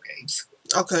Nintendo games.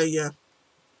 Okay, yeah.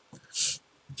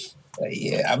 But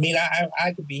yeah, I mean,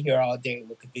 I could be here all day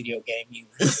with the video game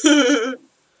music.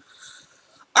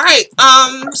 All right,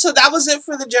 so that was it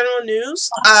for the general news.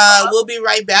 We'll be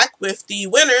right back with the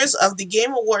winners of the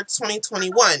Game Awards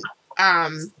 2021.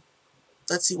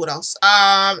 Let's see what else.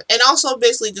 And also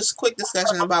basically just a quick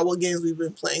discussion about what games we've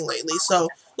been playing lately. So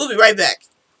we'll be right back.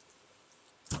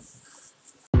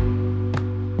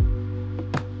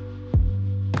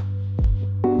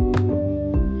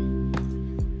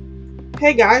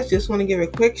 Hey guys, just want to give a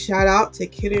quick shout out to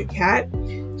Kidder Cat.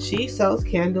 She sells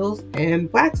candles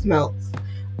and wax melts.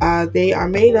 They are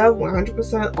made of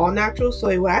 100% all natural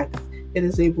soy wax. It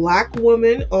is a Black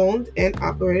woman owned and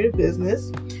operated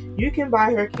business. You can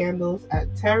buy her candles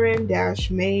at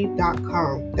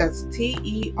terran-made.com. That's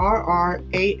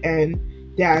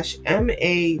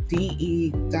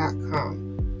TERRAN-MADE.com.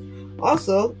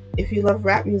 Also, if you love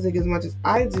rap music as much as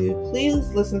I do,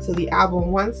 please listen to the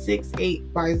album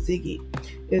 168 by Ziggy.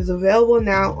 It is available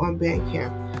now on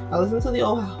Bandcamp. I listened to the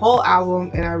whole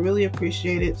album and I really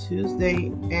appreciate it.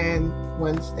 Tuesday and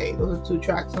Wednesday. Those are 2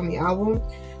 tracks on the album.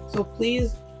 So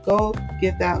please go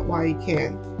get that while you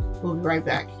can. We'll be right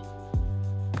back.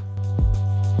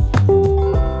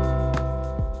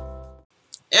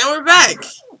 And we're back.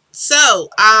 So,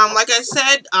 like I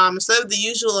said, instead of the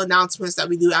usual announcements that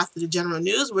we do after the general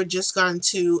news, we're just going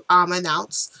to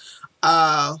announce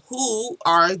who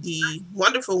are the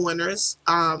wonderful winners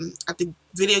at the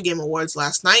Video Game Awards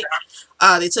last night.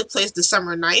 They took place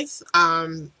December 9th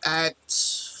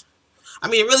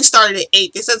it really started at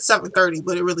 8. They said 7:30,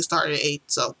 but it really started at 8.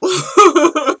 So,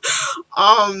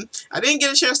 I didn't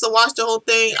get a chance to watch the whole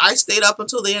thing. I stayed up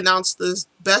until they announced the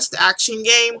best action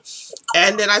game,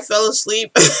 and then I fell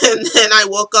asleep, and then I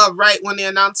woke up right when they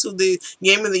announced who the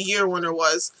Game of the Year winner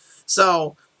was.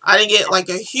 So, I didn't get like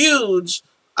a huge,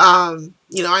 I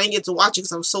didn't get to watch it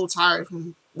because I was so tired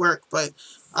from work, but,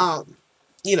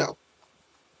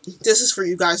 this is for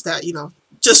you guys that,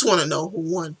 just want to know who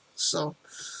won. So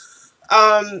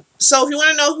if you want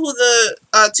to know who the,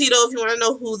 Tito, if you want to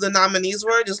know who the nominees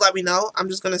were, just let me know. I'm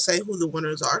just going to say who the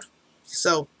winners are.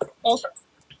 So, okay.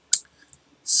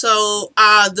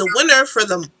 The winner for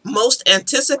the most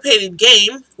anticipated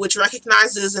game, which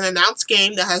recognizes an announced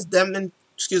game that has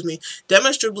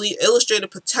demonstrably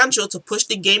illustrated potential to push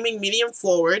the gaming medium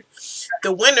forward,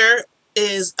 the winner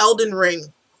is Elden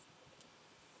Ring.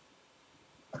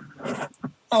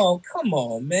 Oh, come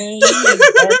on, man. You mean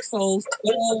Dark Souls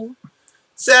 12?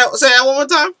 Say that one more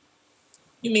time.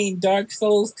 You mean Dark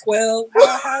Souls 12?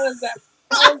 How is that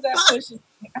pushing?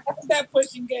 How is that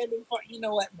pushing gaming for? You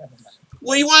know what? Never mind.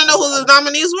 Well, you want to know who the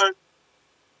nominees were?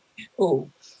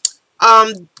 Who?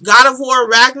 God of War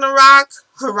Ragnarok,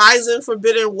 Horizon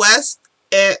Forbidden West,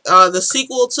 and the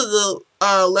sequel to the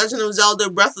Legend of Zelda: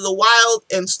 Breath of the Wild,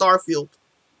 and Starfield.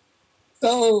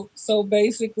 So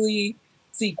basically,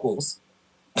 sequels.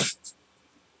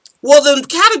 Well,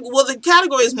 the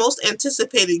category is most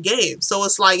anticipated game, so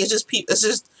it's like it's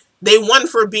just they won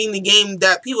for being the game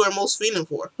that people are most feeling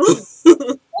for.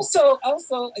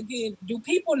 Also, again, do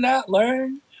people not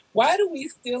learn? Why do we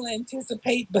still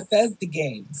anticipate Bethesda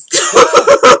games?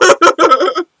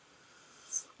 Why?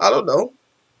 I don't know.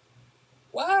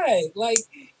 Why? Like,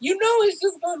 it's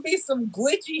just gonna be some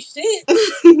glitchy shit.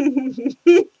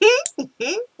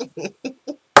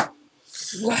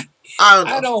 Like,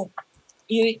 I don't.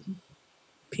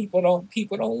 People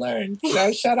don't learn.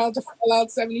 Shout out to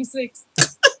Fallout 76.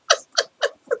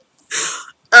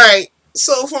 All right.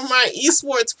 So for my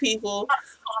esports people,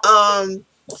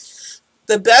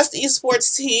 the best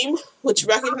esports team, which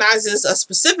recognizes a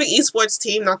specific esports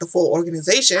team, not the full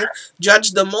organization,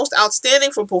 judged the most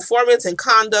outstanding for performance and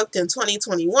conduct in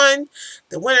 2021.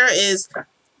 The winner is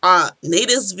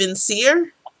Natus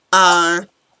Vincere. I'm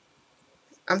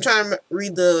trying to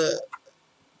read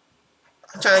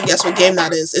I'm trying to guess what game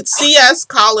that is. It's CS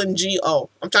Colin GO.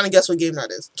 I'm trying to guess what game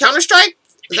that is. Counter-Strike?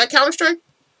 Is that Counter-Strike?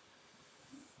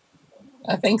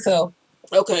 I think so.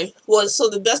 Okay. Well, so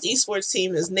the best esports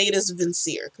team is Natus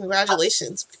Vincere.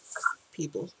 Congratulations,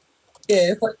 people.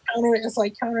 Yeah, it's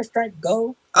like Counter-Strike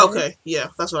Go. Okay, yeah,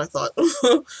 that's what I thought.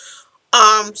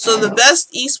 So the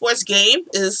best esports game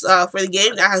is for the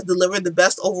game that has delivered the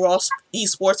best overall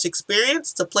esports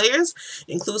experience to players,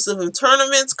 inclusive of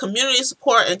tournaments, community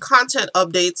support, and content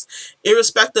updates,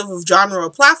 irrespective of genre or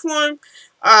platform.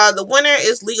 The winner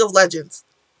is League of Legends.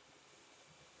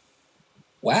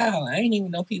 Wow, I didn't even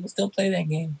know people still play that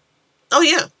game. Oh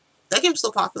yeah, that game's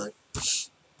still popular.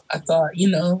 I thought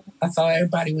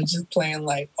everybody was just playing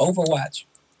like Overwatch.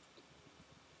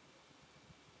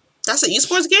 That's an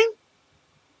esports game?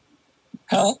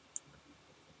 Huh?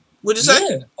 What'd you say?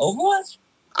 Yeah, Overwatch.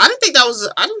 I didn't think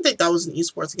that was an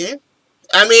esports game.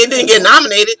 I mean, it didn't get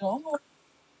nominated.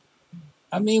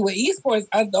 I mean, with esports,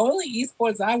 the only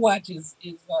esports I watch is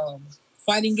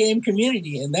fighting game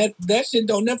community, and that shit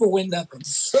don't never win nothing.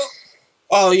 So.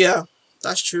 Oh yeah,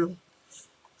 that's true.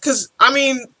 Cause I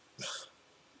mean,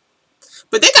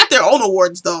 but they got their own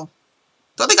awards though.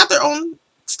 Don't they got their own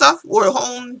stuff or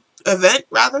own event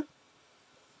rather?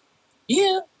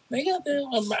 Yeah, they got their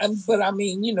own, but I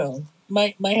mean,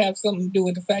 might have something to do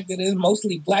with the fact that it's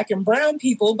mostly black and brown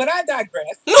people. But I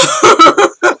digress.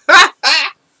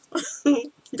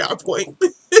 Got a point.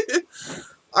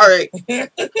 All right.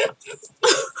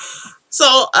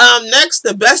 So next,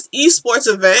 the best esports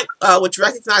event, which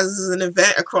recognizes an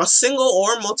event across single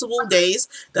or multiple days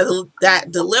that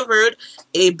delivered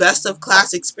a best of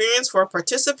class experience for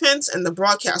participants and the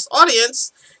broadcast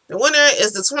audience. The winner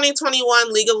is the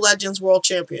 2021 League of Legends World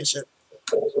Championship.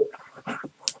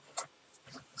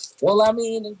 Well, I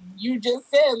mean, you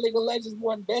just said League of Legends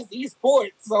won best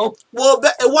esports, so. Well,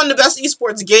 it won the best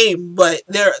esports game, but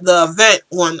the event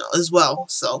won as well.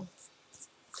 So.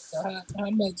 How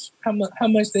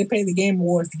much they pay the Game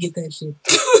Awards to get that shit?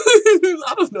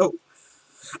 I don't know.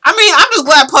 I mean, I'm just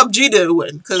glad PUBG didn't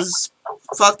win, because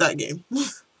fuck that game.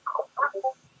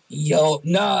 Yo,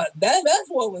 nah, that's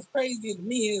what was crazy to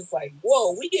me. Is like,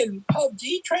 whoa, we getting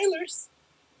PUBG trailers.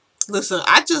 Listen,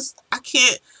 I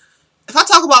can't. If I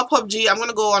talk about PUBG, I'm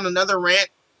gonna go on another rant.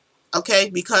 Okay,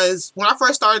 because when I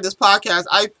first started this podcast,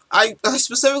 I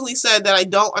specifically said that I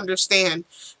don't understand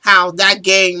how that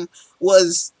game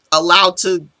was allowed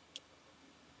to.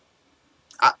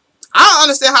 I don't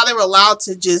understand how they were allowed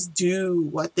to just do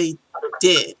what they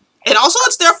did. And also,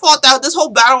 it's their fault that this whole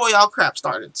Battle Royale crap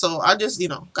started. So I just,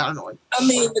 got annoyed. I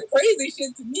mean, the crazy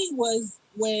shit to me was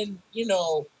when,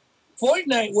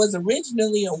 Fortnite was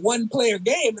originally a one-player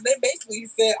game, and they basically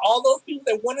said all those people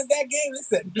that wanted that game, they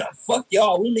said, "No, fuck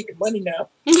y'all, we making money now."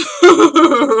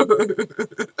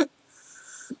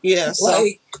 Yeah, so.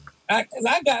 Like, because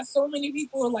I got so many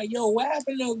people who are like, "Yo, what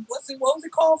happened to what was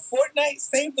it called? Fortnite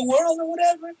Save the World or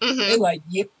whatever?" Mm-hmm. They're like,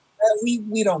 "Yeah,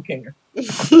 we don't care."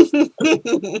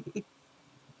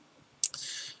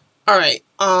 All right.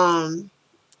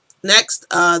 Next,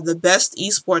 the best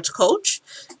esports coach,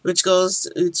 which goes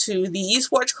to the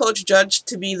esports coach judged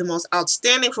to be the most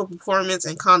outstanding for performance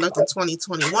and conduct in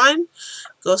 2021,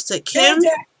 goes to Kim.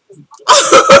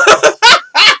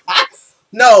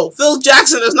 No, Phil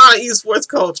Jackson is not an esports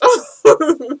coach.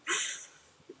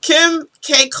 Kim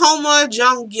Keikoma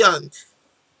Jung-gyun.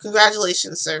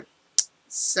 Congratulations, sir.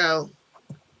 So,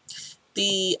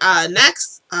 the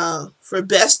next for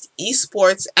best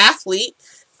esports athlete.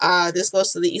 This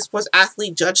goes to the esports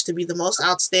athlete judged to be the most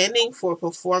outstanding for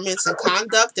performance and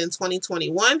conduct in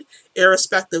 2021,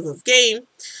 irrespective of game.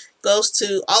 goes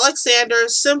to Alexander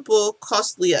Simple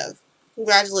Kostliev.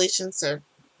 Congratulations, sir.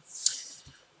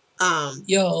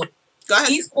 Yo, go ahead.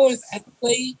 Esports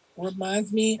athlete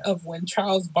reminds me of when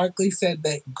Charles Barkley said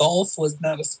that golf was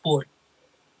not a sport.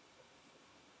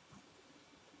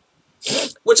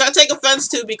 Which I take offense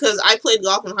to because I played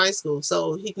golf in high school,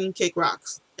 so he can kick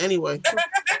rocks. Anyway.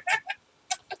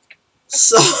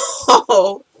 So,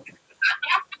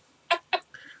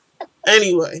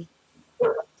 anyway.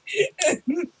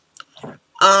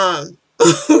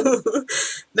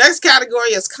 Next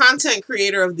category is Content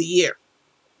Creator of the Year.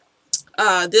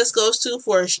 This goes to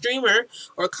for a streamer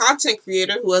or content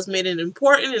creator who has made an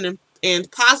important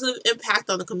and positive impact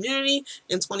on the community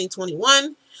in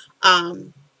 2021.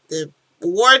 The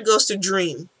award goes to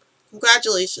Dream.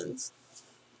 Congratulations.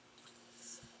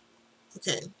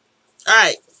 Okay. All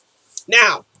right.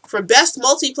 Now, for Best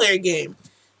Multiplayer Game.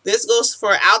 This goes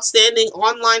for outstanding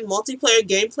online multiplayer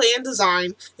gameplay and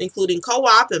design, including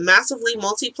co-op and massively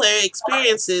multiplayer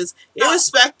experiences,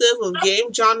 irrespective of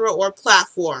game genre or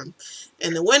platform.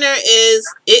 And the winner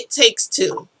is It Takes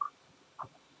Two.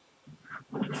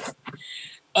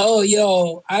 Oh,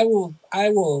 yo, I will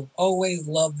always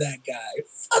love that guy.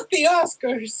 Fuck the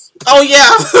Oscars. Oh,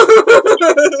 yeah.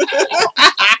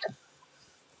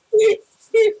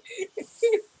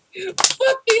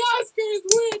 Fuck the Oscars.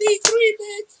 We're in E3,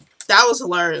 bitch. That was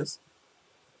hilarious.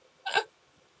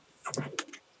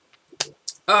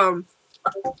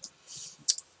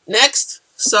 Next,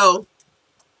 so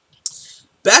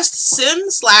Best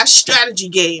Sim/Strategy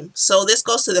Game. So this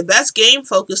goes to the best game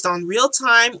focused on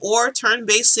real-time or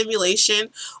turn-based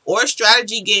simulation or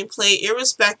strategy gameplay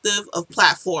irrespective of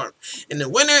platform. And the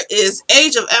winner is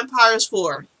Age of Empires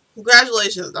 4.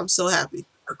 Congratulations. I'm so happy.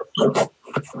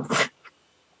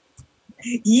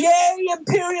 Yay,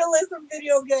 imperialism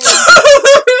video game.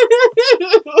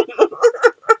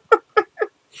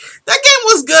 That game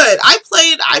was good. I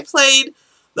played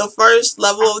the first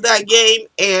level of that game,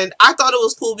 and I thought it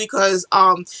was cool because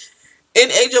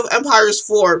in Age of Empires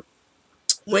 4,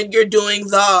 when you're doing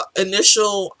the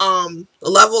initial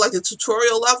level, like the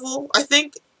tutorial level, I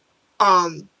think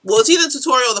well, it's either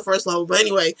tutorial or the first level, but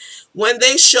anyway, when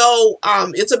they show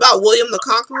it's about William the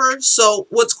Conqueror. So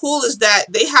what's cool is that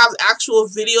they have actual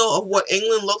video of what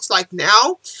England looks like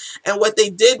now, and what they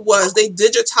did was they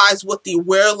digitized what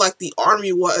the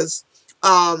army was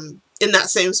in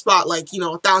that same spot, like,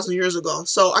 1,000 years ago.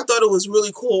 So I thought it was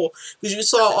really cool because you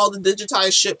saw all the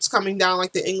digitized ships coming down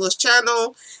like the English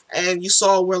Channel, and you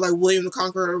saw where like William the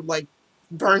Conqueror like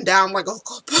burned down like a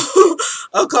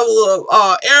couple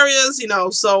of areas,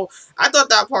 so I thought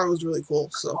that part was really cool.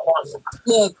 So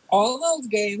look, all those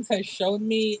games has shown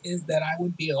me is that I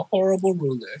would be a horrible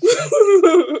ruler.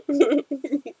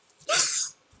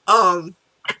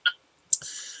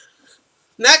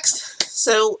 Next,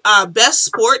 so best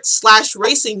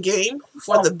sports/racing game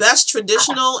for the best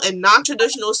traditional and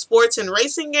non-traditional sports and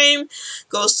racing game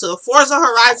goes to Forza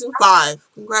Horizon 5.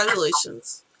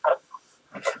 Congratulations.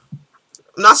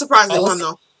 I'm not surprised they won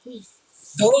though.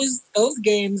 Those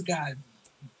games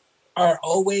are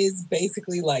always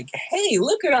basically like, hey,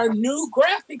 look at our new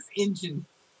graphics engine.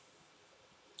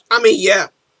 I mean, yeah.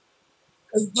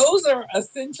 Because those are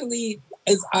essentially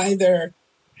is either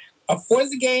a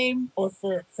Forza game or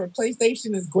for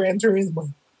PlayStation is Gran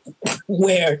Turismo,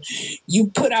 where you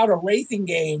put out a racing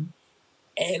game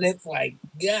and it's like,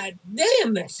 God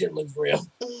damn, that shit looks real.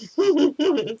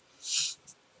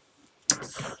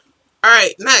 All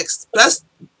right, next,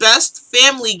 best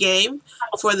family game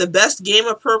for the best game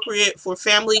appropriate for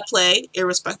family play,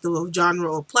 irrespective of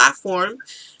genre or platform,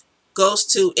 goes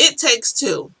to It Takes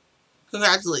Two.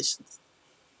 Congratulations.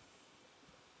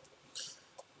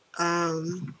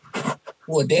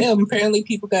 Well, damn, apparently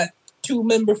people got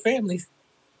 2-member families.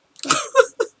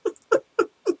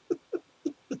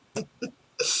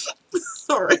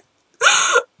 Sorry.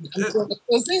 They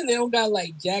don't got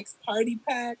like Jack's Party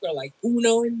Pack or like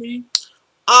Uno in there?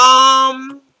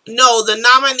 No, the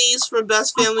nominees for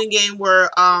Best Family Game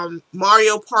were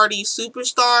Mario Party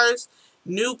Superstars,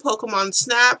 New Pokemon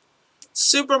Snap,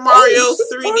 Super Mario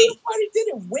 3D. Mario Party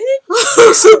didn't win?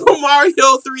 Super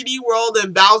Mario 3D World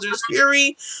and Bowser's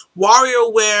Fury,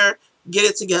 WarioWare Get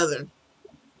It Together.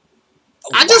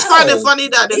 I just find it funny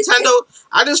that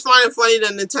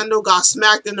Nintendo got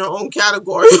smacked in their own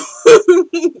category.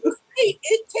 Hey,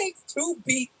 It Takes Two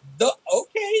beat the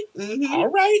okay. Mm-hmm. All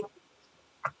right.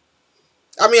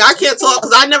 I mean, I can't talk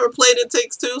because I never played It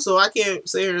Takes Two, so I can't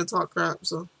sit here and talk crap.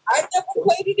 So I never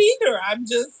played it either. I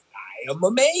am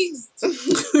amazed.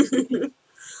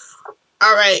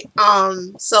 All right.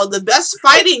 So the best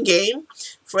fighting game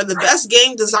for the best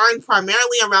game designed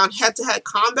primarily around head-to-head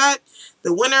combat,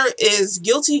 The winner is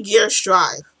Guilty Gear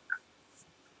Strive.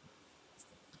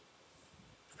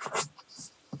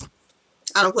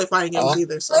 I don't play fighting games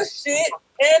either. So. Oh shit!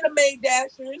 Anime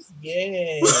Dashers,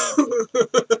 yeah.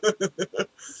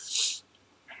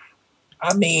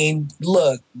 I mean,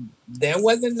 look, there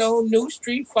wasn't no new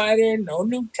Street Fighter, no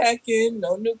new Tekken,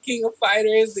 no new King of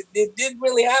Fighters. It didn't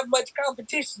really have much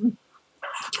competition.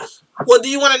 Well, do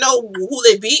you want to know who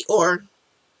they beat or?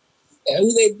 Yeah,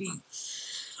 who they beat?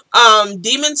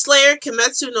 Demon Slayer,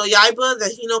 Kimetsu no Yaiba, The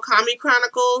Hinokami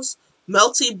Chronicles,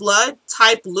 Melty Blood,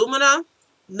 Type Lumina,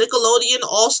 Nickelodeon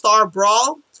All-Star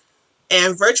Brawl,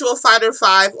 and Virtua Fighter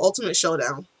 5 Ultimate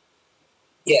Showdown.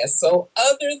 Yeah, so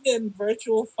other than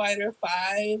Virtua Fighter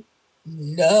 5,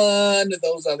 none of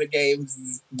those other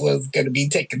games was going to be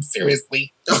taken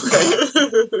seriously.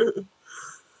 Okay.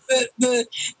 the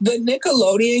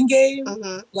Nickelodeon game,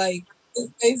 like,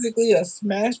 it's basically a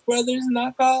Smash Brothers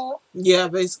knockoff. Yeah,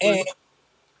 basically. And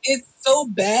it's so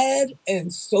bad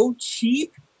and so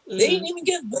cheap, they didn't even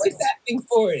get voice acting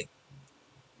for it.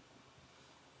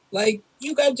 Like,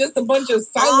 you got just a bunch of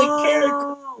silent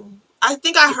characters. I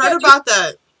think I heard about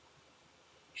that.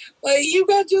 Like, you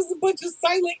got just a bunch of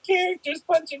silent characters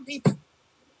punching people.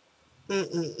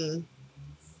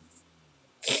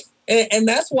 And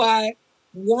that's why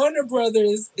Warner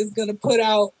Brothers is going to put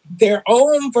out their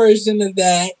own version of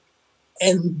that.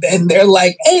 And then they're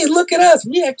like, hey, look at us.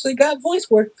 We actually got voice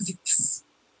work for this.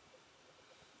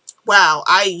 Wow.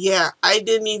 I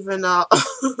didn't even know.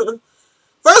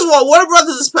 First of all, Warner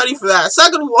Brothers is petty for that.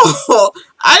 Second of all,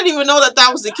 I didn't even know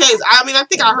that was the case. I mean, I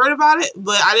think I heard about it,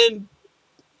 but I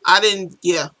didn't,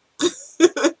 yeah.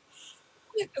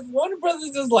 Because Warner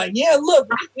Brothers is like, yeah, look,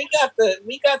 we got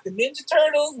the Ninja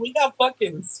Turtles, we got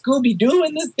fucking Scooby Doo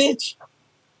in this bitch.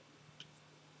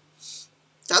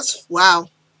 That's wow.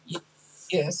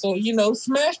 Yeah, so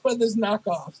Smash Brothers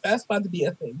knockoffs. That's about to be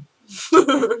a thing.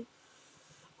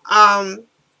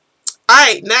 All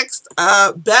right, next,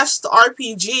 best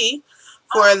RPG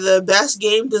for the best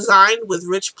game design with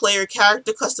rich player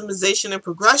character customization and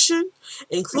progression,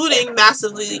 including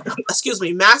massively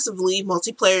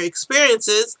multiplayer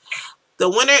experiences. The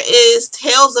winner is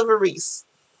Tales of Arise.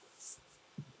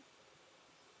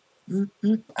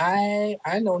 I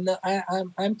know no,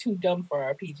 I'm too dumb for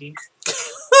RPGs.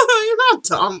 You're not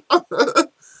dumb.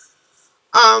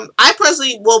 I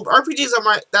personally, RPGs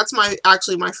are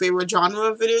actually my favorite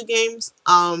genre of video games.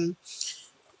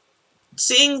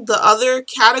 Seeing the other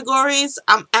categories,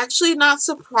 I'm actually not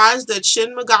surprised that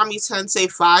Shin Megami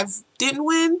Tensei 5 didn't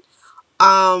win.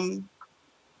 The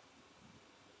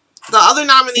other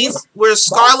nominees were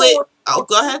Scarlet. Oh,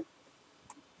 go ahead.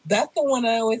 That's the one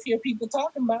I always hear people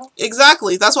talking about.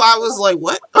 Exactly. That's why I was like,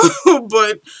 what?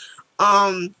 But,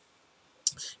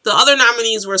 the other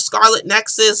nominees were Scarlet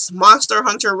Nexus, Monster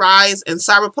Hunter Rise, and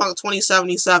Cyberpunk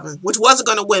 2077, which wasn't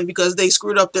going to win because they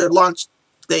screwed up their launch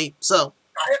date. So,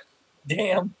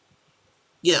 damn.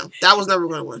 Yeah, that was never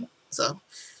going to win. So,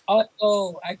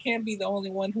 oh, I can't be the only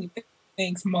one who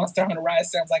thinks Monster Hunter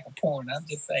Rise sounds like a porn. I'm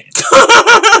just saying.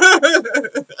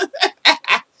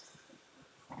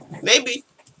 Maybe.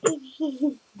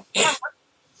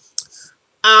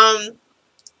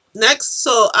 Next,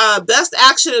 so best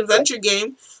action adventure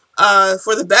game.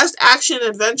 For the best action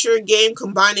adventure game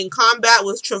combining combat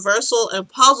with traversal and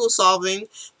puzzle solving,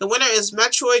 the winner is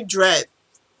Metroid Dread.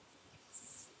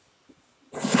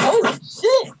 Oh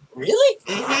shit!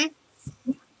 Really?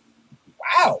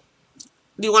 Wow.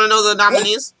 Do you want to know the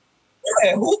nominees?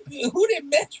 Yeah, who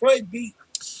did Metroid beat?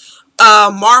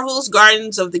 Marvel's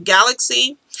Guardians of the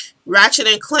Galaxy, Ratchet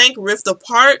and Clank Rift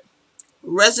Apart,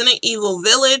 Resident Evil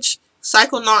Village,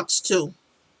 Psychonauts 2.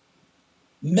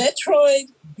 Metroid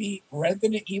beat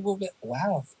Resident Evil Village.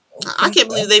 Wow. Okay. I can't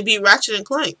believe they beat Ratchet and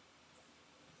Clank.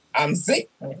 I'm sick.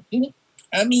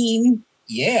 I mean,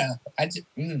 yeah. I just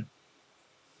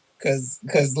Cause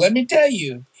let me tell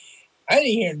you, I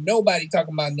didn't hear nobody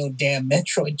talking about no damn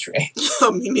Metroid Dread.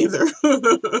 Me neither.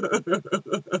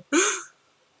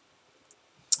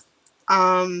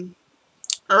 All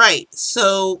right.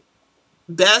 So,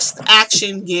 best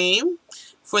action game.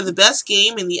 For the best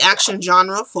game in the action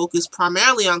genre focused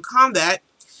primarily on combat,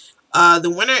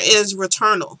 the winner is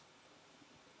Returnal.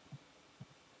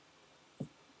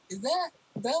 That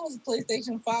was a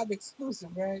PlayStation 5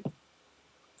 exclusive, right?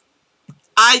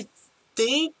 I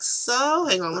think so.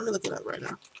 Hang on, let me look it up right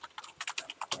now.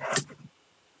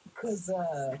 Because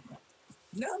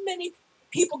not many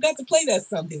people got to play that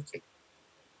something.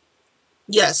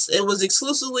 Yes, it was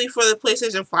exclusively for the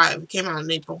PlayStation 5. It came out in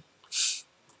April.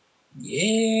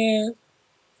 Yeah.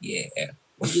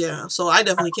 Yeah, so I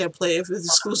definitely can't play it if it's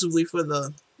exclusively for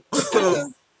the...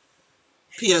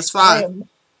 PS5.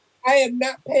 I am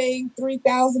not paying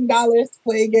 $3,000 to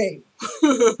play a game.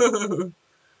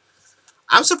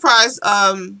 I'm surprised.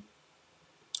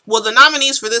 Well, the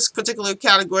nominees for this particular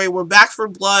category were Back for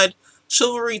Blood,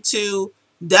 Chivalry 2,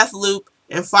 Deathloop,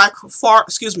 and Far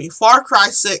Cry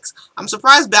 6. I'm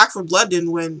surprised Back for Blood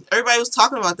didn't win. Everybody was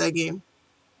talking about that game.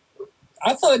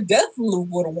 I thought Deathloop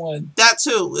would have won. That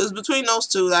too. It was between those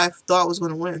two that I thought was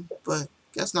going to win, but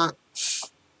guess not.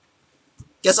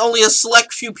 Guess only a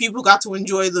select few people got to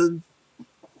enjoy the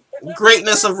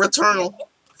greatness of Returnal.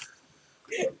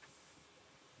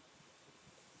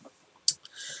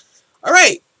 All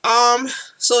right.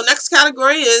 So next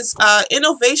category is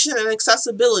innovation and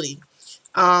accessibility.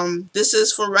 This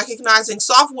is for recognizing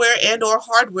software and or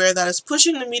hardware that is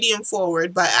pushing the medium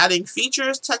forward by adding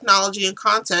features, technology, and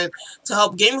content to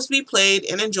help games be played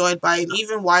and enjoyed by an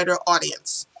even wider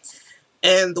audience.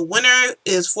 And the winner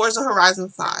is Forza Horizon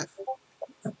 5.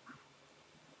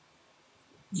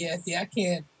 Yeah, see, I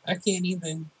can't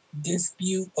even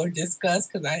dispute or discuss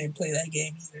because I didn't play that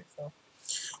game either. So.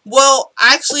 Well,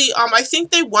 actually, I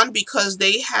think they won because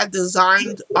they had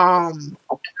designed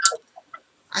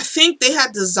I think they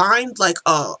had designed like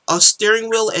a steering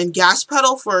wheel and gas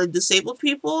pedal for disabled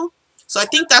people. So I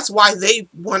think that's why they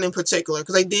won in particular,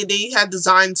 because they had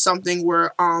designed something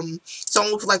where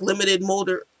someone with like limited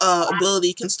motor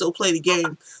ability can still play the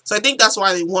game. So I think that's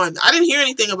why they won. I didn't hear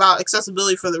anything about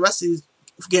accessibility for the rest of these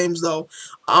games though.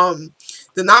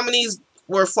 The nominees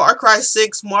were Far Cry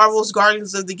 6, Marvel's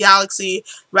Guardians of the Galaxy,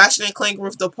 Ratchet and Clank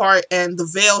Rift Apart, and The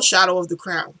Veil: Shadow of the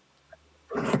Crown.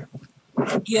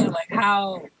 Yeah, like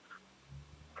how.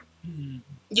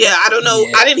 Yeah, I don't know.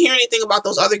 Yeah. I didn't hear anything about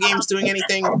those other games doing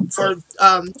anything for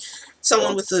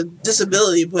someone with a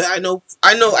disability, but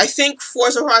I think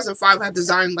Forza Horizon 5 had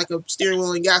designed like a steering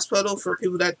wheel and gas pedal for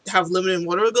people that have limited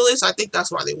motor ability, so I think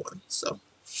that's why they won. So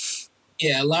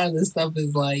yeah, a lot of this stuff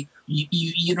is like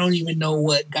you don't even know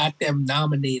what got them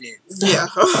nominated. So. Yeah.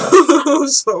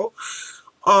 So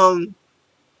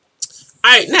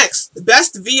alright, next.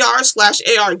 Best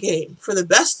VR/AR game. For the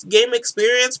best game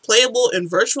experience playable in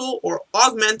virtual or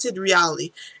augmented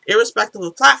reality, irrespective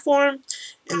of platform.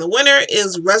 And the winner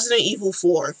is Resident Evil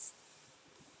 4.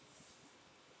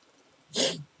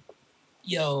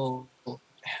 Yo,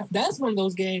 that's one of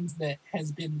those games that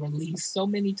has been released so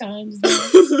many times.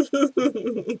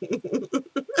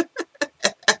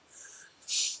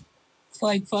 It's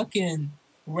like fucking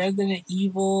Resident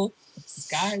Evil,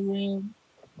 Skyrim.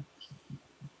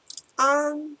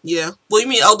 Yeah. Well, you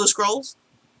mean Elder Scrolls?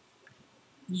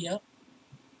 Yep.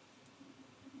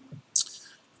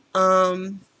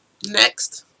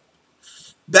 Next.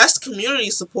 Best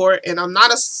community support, and I'm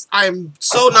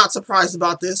so not surprised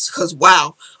about this, because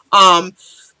wow.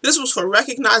 This was for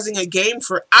recognizing a game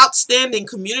for outstanding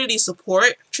community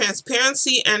support,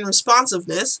 transparency, and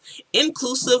responsiveness,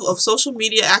 inclusive of social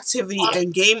media activity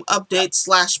and game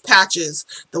updates/patches.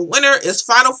 The winner is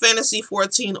Final Fantasy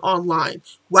XIV Online.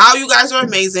 Wow, you guys are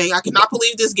amazing. I cannot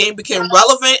believe this game became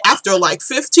relevant after like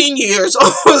 15 years.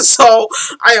 So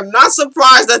I am not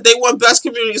surprised that they won Best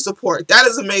Community Support. That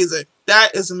is amazing.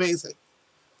 That is amazing.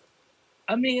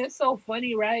 I mean, it's so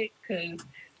funny, right? Because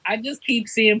I just keep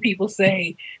seeing people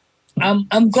say,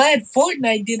 I'm glad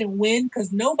Fortnite didn't win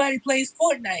because nobody plays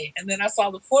Fortnite. And then I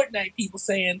saw the Fortnite people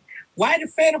saying, why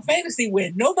did Final Fantasy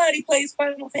win? Nobody plays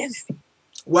Final Fantasy.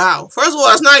 Wow. First of all,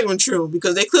 that's not even true,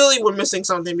 because they clearly were missing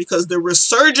something, because the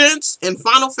resurgence in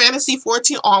Final Fantasy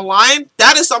XIV Online,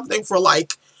 that is something for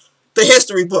like the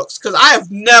history books, because I have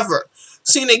never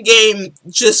seen a game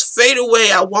just fade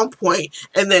away at one point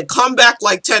and then come back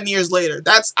like 10 years later.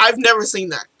 I've never seen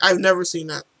that. I've never seen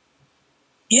that.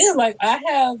 Yeah, like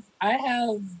I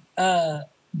have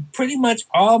pretty much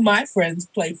all my friends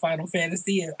play Final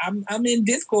Fantasy. I'm in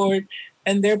Discord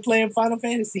and they're playing Final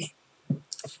Fantasy.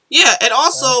 Yeah, and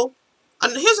also,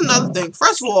 and here's another thing.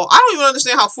 First of all, I don't even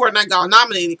understand how Fortnite got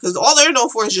nominated, because all they're known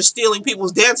for is just stealing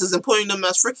people's dances and putting them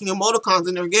as freaking emoticons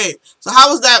in their game. So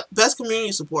how was that best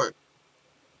community support?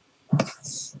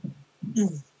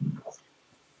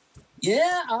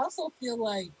 Yeah, I also feel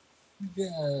like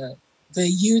the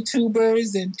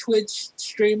YouTubers and Twitch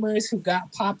streamers who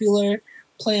got popular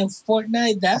playing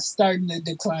Fortnite, that's starting to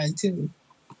decline too.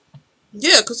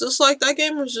 Yeah, because it's like that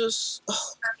game was just...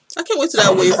 Oh, I can't wait till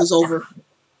that wave is over.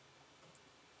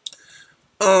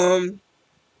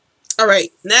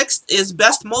 Alright, next is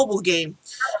Best Mobile Game.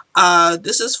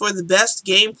 This is for the best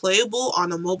game playable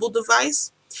on a mobile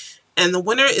device. And the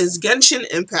winner is Genshin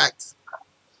Impact.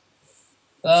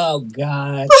 Oh,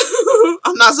 God.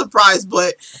 I'm not surprised,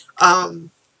 but...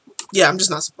 yeah, I'm just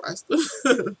not surprised.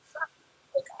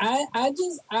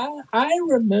 I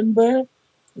remember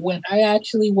when I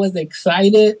actually was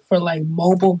excited for like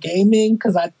mobile gaming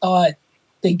because I thought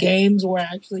the games were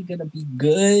actually gonna be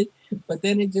good, but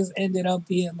then it just ended up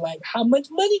being like, how much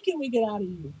money can we get out of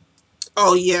you?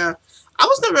 Oh yeah, I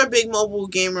was never a big mobile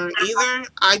gamer either.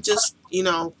 I just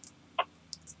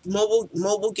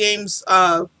mobile games.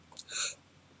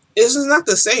 It's just not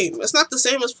the same. It's not the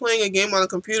same as playing a game on a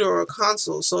computer or a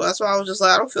console. So that's why I was just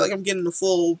like, I don't feel like I'm getting the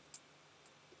full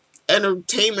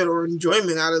entertainment or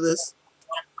enjoyment out of this.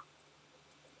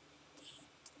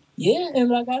 Yeah, and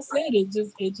like I said, it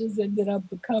just ended up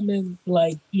becoming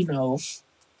like,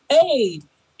 hey,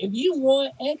 if you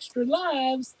want extra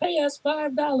lives, pay us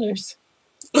 $5.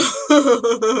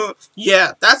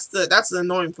 Yeah, that's the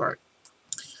annoying part.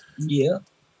 Yeah.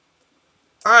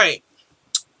 All right.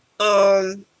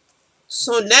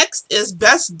 So next is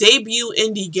best debut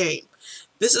indie game.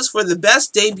 This is for the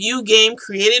best debut game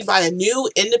created by a new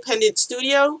independent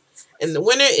studio, and the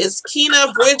winner is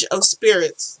Kena Bridge of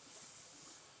Spirits.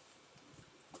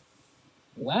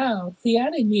 Wow. See, I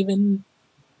didn't even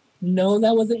know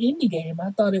that was an indie game. I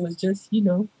thought it was just,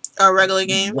 A regular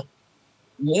game.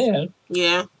 Yeah.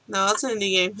 Yeah. No, it's an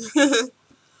indie game.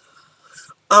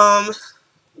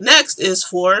 Next is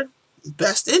for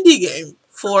best indie game.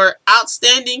 For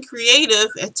outstanding creative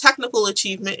and technical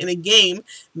achievement in a game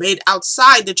made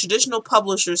outside the traditional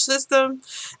publisher system,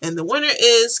 and the winner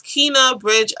is Kena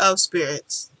Bridge of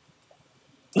Spirits.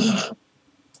 Who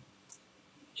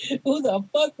the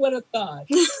fuck would have thought?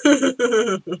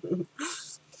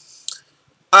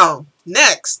 Oh,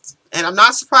 next, and I'm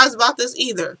not surprised about this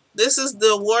either. This is the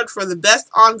award for the best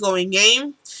ongoing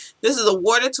game. This is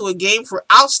awarded to a game for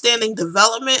outstanding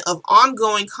development of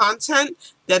ongoing content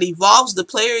that evolves the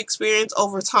player experience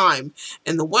over time.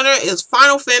 And the winner is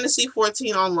Final Fantasy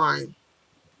XIV Online.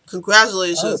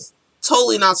 Congratulations. Oh.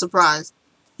 Totally not surprised.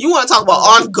 You want to talk about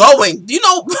ongoing. Do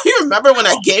you remember when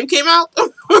that game came out?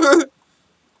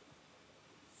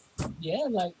 Yeah,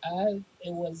 like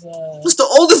it was it's the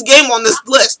oldest game on this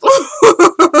list. I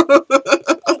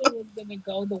thought it was gonna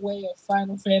go the way of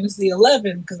Final Fantasy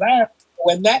 11 because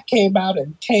when that came out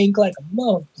and tanked like a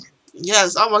month.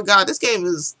 Yes, oh my god, this game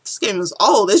is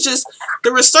old. It's just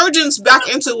the resurgence back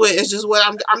into it is just what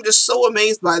I'm just so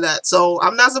amazed by that. So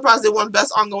I'm not surprised they won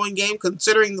best ongoing game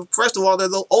considering first of all they're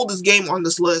the oldest game on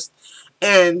this list,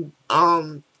 and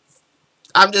I'm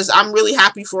really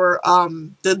happy for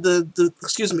the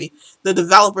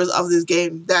developers of this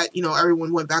game that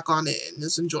everyone went back on it and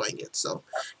is enjoying it. So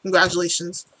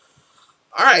congratulations.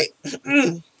 All right.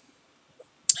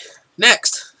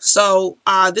 Next, so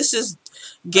this is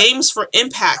Games for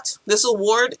Impact. This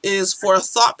award is for a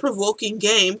thought-provoking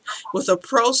game with a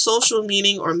pro-social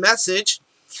meaning or message.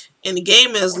 And the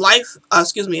game is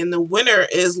and the winner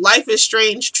is Life is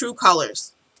Strange True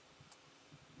Colors.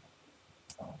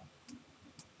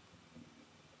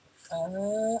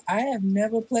 I have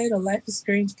never played a Life is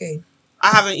Strange game.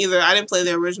 I haven't either. I didn't play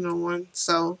the original one,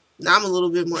 so now I'm a little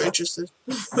bit more interested.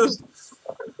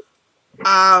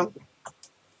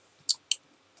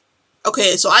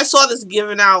 Okay, so I saw this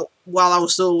given out while I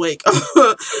was still awake.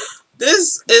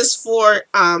 This is for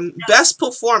best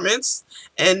performance,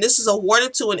 and this is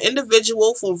awarded to an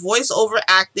individual for voiceover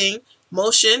acting,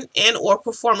 motion, and or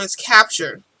performance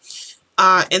capture.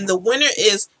 And the winner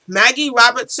is Maggie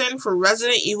Robertson for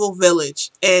Resident Evil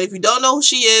Village. And if you don't know who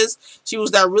she is, she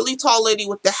was that really tall lady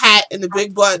with the hat and the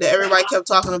big butt that everybody kept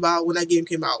talking about when that game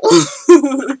came out.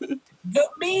 The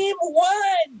meme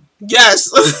won! Yes,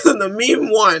 the meme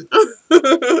won.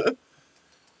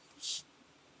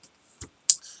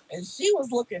 And she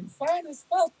was looking fine as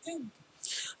fuck, too.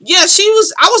 Yeah,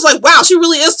 I was like, wow, she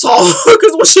really is tall.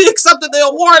 Because when she accepted the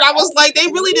award, I was like, they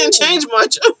really didn't change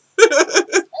much.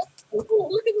 Ooh,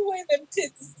 look at the way them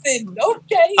tits are sitting.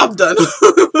 Okay. I'm done.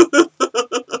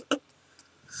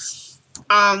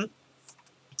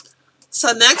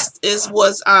 So next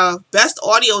was best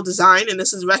audio design, and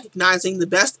this is recognizing the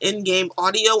best in-game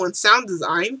audio and sound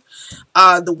design.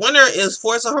 The winner is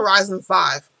Forza Horizon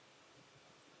 5.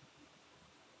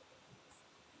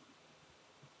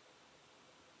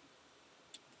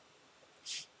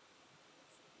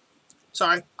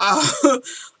 Sorry.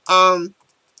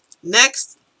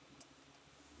 Next,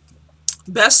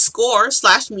 best score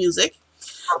 / music.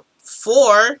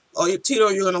 Tito,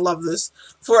 you're going to love this.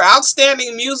 For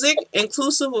outstanding music,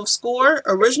 inclusive of score,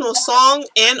 original song,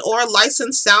 and or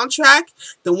licensed soundtrack,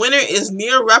 the winner is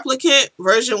Nier Replicant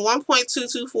version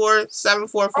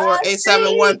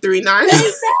 1.224.744.87139.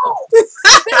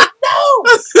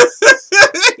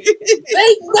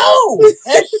 They know!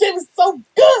 That shit is so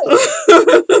good!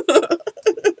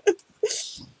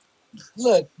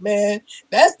 Look, man,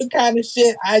 that's the kind of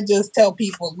shit I just tell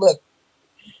people, look,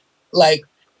 Like,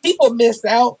 people miss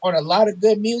out on a lot of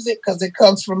good music because it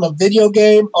comes from a video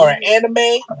game or an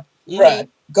anime. Bruh,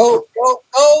 go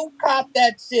cop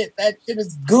that shit. That shit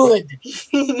is good.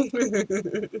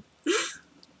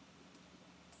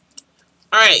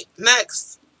 All right,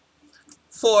 next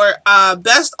for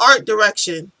best art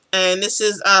direction, and this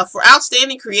is for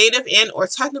outstanding creative and or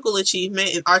technical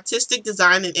achievement in artistic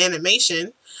design and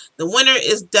animation. The winner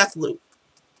is Deathloop.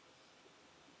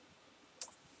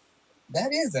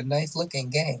 That is a nice looking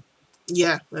game.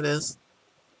 Yeah, it is.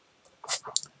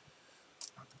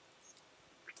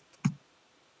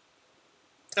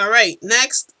 All right,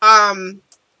 next,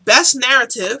 best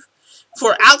narrative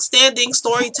for outstanding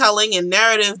storytelling and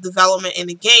narrative development in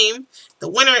a game. The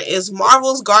winner is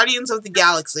Marvel's Guardians of the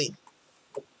Galaxy.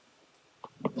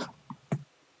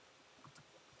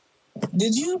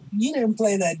 Did you? You didn't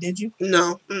play that, did you?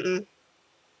 No. Mm-mm.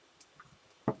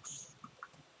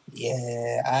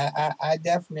 Yeah, I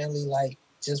definitely like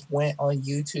just went on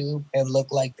YouTube and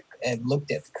looked at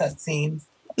the cutscenes.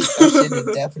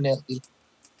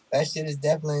 That shit is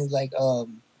definitely like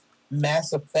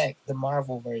Mass Effect, the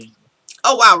Marvel version.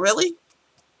 Oh wow, really?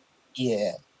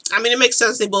 Yeah. I mean, it makes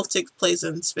sense. They both take place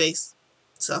in space,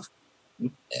 so.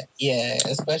 Yeah,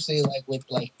 especially like with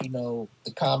the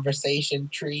conversation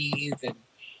trees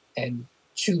and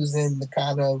choosing the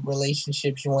kind of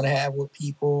relationships you want to have with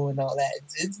people and all that.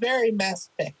 It's very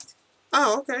Mass Effect.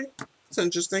 Oh, okay. That's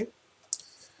interesting.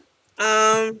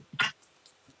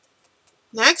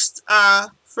 Next,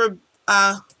 for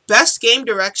best game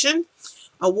direction,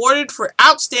 awarded for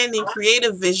outstanding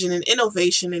creative vision and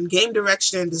innovation in game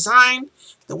direction and design,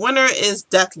 the winner is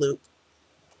Deathloop.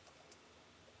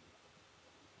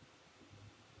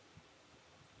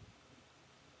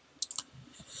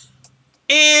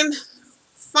 And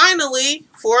finally,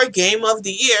 for Game of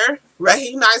the Year,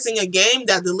 recognizing a game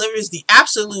that delivers the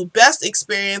absolute best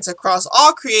experience across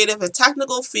all creative and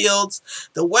technical fields,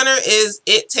 the winner is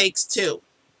It Takes Two.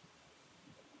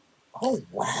 Oh,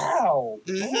 wow.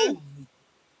 Mm-hmm.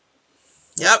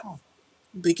 Yep.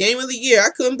 The Game of the Year.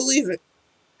 I couldn't believe it.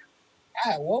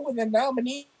 What were the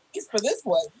nominees for this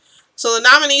one? So the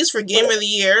nominees for Game of the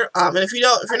Year, and if you're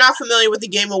not familiar with the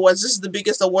Game Awards, this is the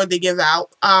biggest award they give out.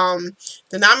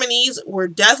 The nominees were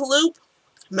Deathloop,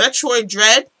 Metroid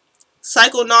Dread,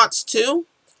 Psychonauts 2,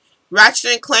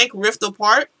 Ratchet and Clank Rift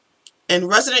Apart, and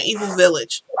Resident Evil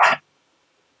Village.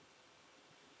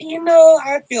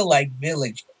 I feel like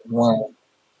Village won.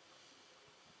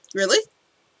 Really?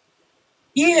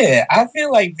 Yeah, I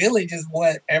feel like Village is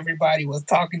what everybody was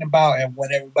talking about and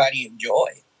what everybody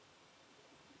enjoyed.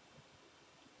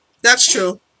 That's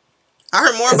true. I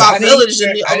heard more about Village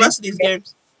than the rest of these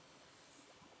games.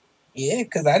 Yeah,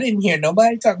 because I didn't hear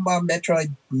nobody talking about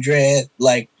Metroid Dread.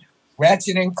 Like,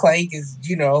 Ratchet and Clank is,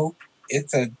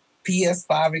 it's a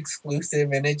PS5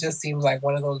 exclusive, and it just seems like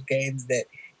one of those games that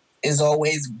is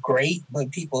always great,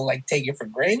 but people take it for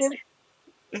granted.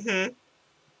 Mm-hmm.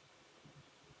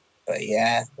 But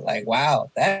yeah,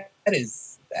 wow, that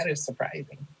is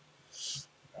surprising.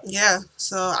 Yeah,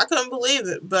 so I couldn't believe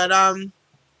it, but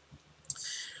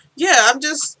yeah, I'm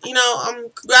just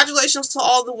congratulations to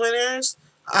all the winners.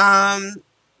 I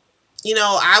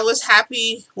was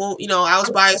happy. Well, I was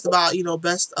biased about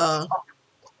best not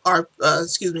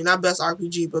best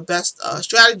RPG, but best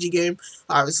strategy game,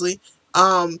 obviously.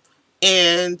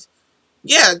 And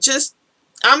yeah, just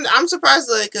I'm surprised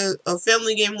a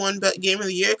family game won Game of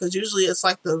the Year, because usually it's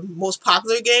like the most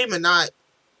popular game and not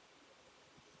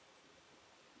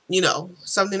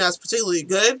something that's particularly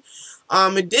good.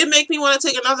 It did make me want to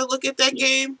take another look at that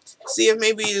game, see if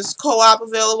maybe it's co-op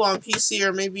available on PC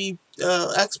or maybe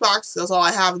Xbox. That's all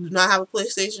I have. I do not have a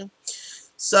PlayStation.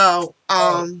 So,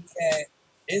 yeah.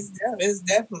 It's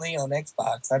definitely on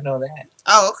Xbox. I know that.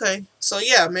 Oh, okay. So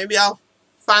yeah, maybe I'll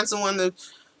find someone to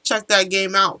check that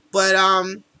game out. But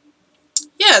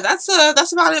yeah, that's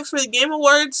about it for the Game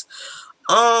Awards.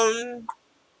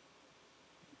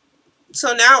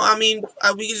 So now, we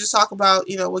can just talk about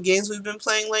what games we've been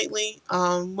playing lately.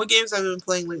 What games have you been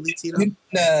playing lately, Tito?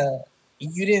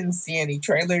 You didn't see any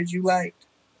trailers you liked?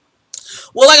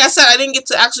 Well, like I said, I didn't get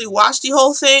to actually watch the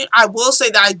whole thing. I will say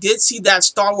that I did see that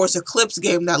Star Wars Eclipse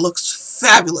game that looks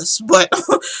fabulous, but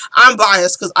I'm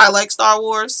biased because I like Star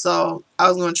Wars, so I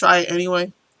was going to try it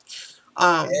anyway.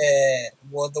 Yeah,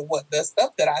 well, the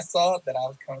stuff that I saw that I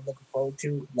was kind of looking forward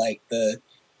to, they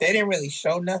didn't really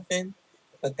show nothing,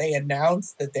 but they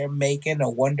announced that they're making a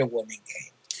Wonder Woman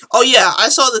game. Oh yeah, I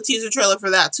saw the teaser trailer for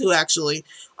that too, actually.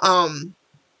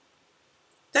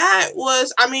 That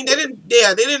was, they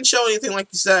didn't show anything like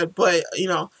you said, but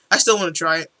I still want to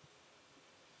try it.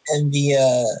 And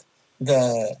the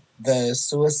the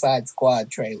Suicide Squad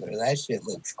trailer. That shit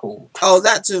looks cool. Oh,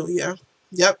 that too. Yeah.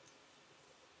 Yep.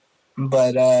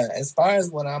 But as far as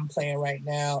what I'm playing right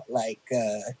now, like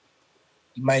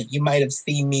you might have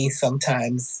seen me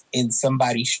sometimes in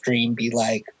somebody's stream be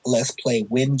like, "Let's play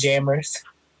Windjammers."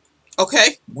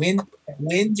 Okay.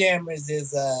 Windjammers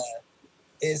is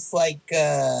it's like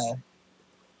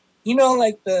you know,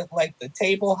 like the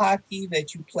table hockey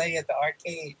that you play at the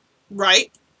arcade.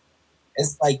 Right.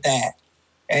 It's like that,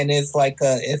 and it's like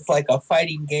a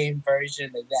fighting game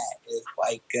version of that. It's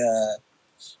like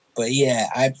but yeah,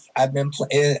 I've been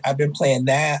playing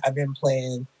that. I've been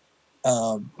playing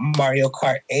Mario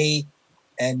Kart 8,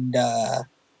 and I've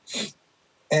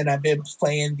been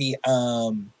playing the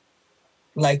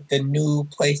like the new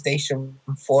PlayStation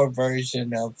 4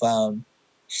 version of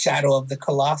Shadow of the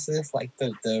Colossus, like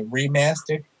the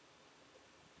remaster.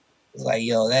 It's like,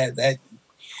 yo, that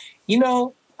you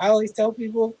know, I always tell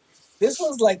people this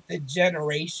was like the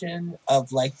generation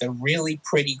of like the really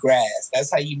pretty grass.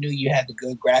 That's how you knew you had the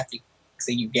good graphics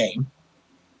in your game.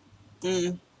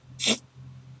 Mm.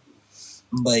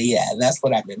 But yeah, that's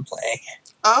what I've been playing.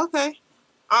 Oh, okay.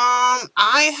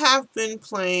 I have been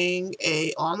playing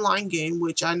a online game,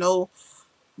 which I know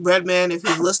Redman, if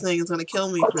he's listening, is gonna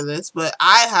kill me for this, but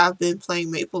I have been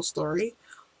playing Maple Story,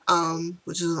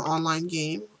 which is an online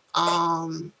game.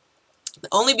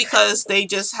 Only because they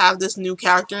just have this new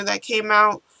character that came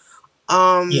out.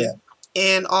 Yeah.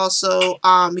 And also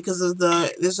because of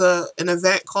there's an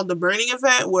event called the Burning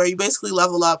Event where you basically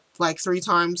level up like 3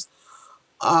 times.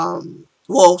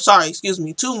 Well, sorry, excuse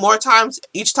me, 2 more times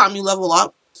each time you level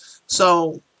up.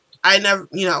 So I never,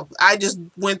 I just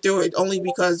went through it only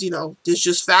because it's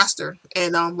just faster.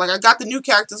 And like I got the new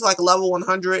characters like level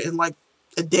 100 in like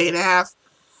a day and a half.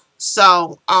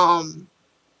 So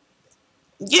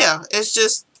yeah, it's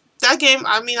just that game.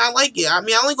 I mean, I like it. I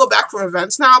mean, I only go back for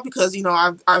events now because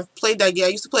I've played that game. I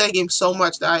used to play that game so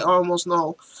much that I almost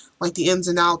know like the ins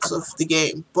and outs of the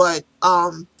game. But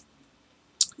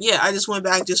yeah, I just went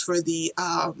back just for the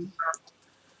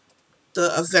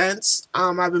events.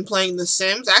 I've been playing The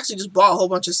Sims. I actually just bought a whole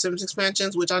bunch of Sims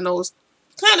expansions, which I know is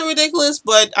kind of ridiculous,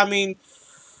 but I mean,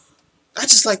 I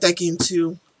just like that game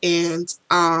too. And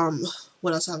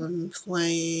what else have I been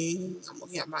playing? I'm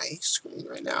looking at my screen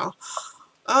right now.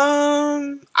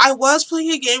 I was playing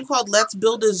a game called Let's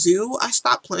Build a Zoo. I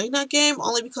stopped playing that game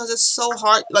only because it's so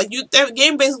hard. Like that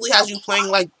game basically has you playing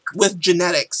like with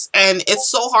genetics, and it's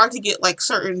so hard to get like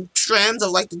certain strands of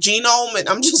like the genome, and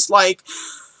I'm just like,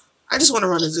 I just want to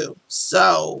run a zoo.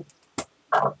 So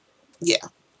yeah.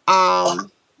 Oh,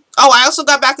 I also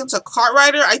got back into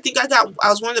Kartrider. I think I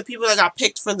was one of the people that got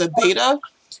picked for the beta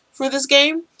for this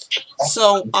game.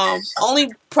 So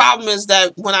only problem is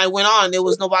that when I went on, there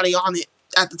was nobody on it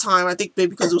at the time. I think maybe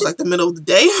because it was like the middle of the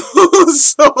day.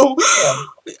 So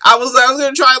I was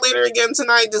gonna try later again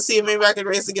tonight to see if maybe I could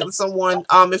race against someone.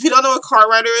 If you don't know what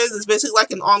Kartrider is, it's basically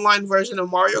like an online version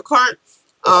of Mario Kart.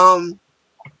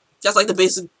 That's like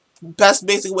the best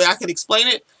basic way I could explain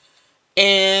it.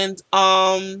 And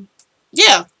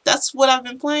yeah, that's what I've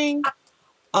been playing.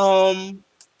 Yeah,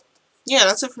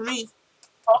 that's it for me.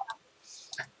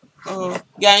 Got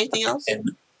anything else?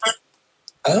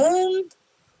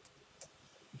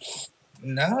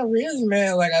 Not really,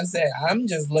 man. Like I said, I'm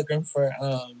just looking for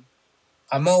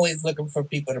I'm always looking for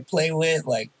people to play with,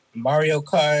 like Mario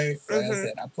Kart. Like I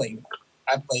said, I play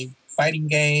fighting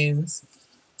games.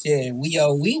 Yeah, we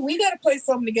gotta play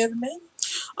something together, man.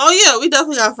 Oh yeah, we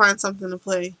definitely gotta find something to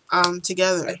play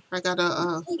together. I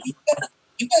gotta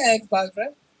You got Xbox,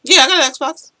 right? Yeah, I got an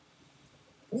Xbox.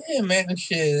 Yeah, man,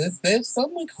 shit. There's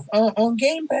something on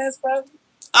Game Pass, bro.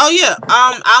 Oh yeah.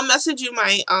 I'll message you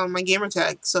my my gamer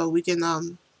tag so we can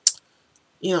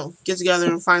get together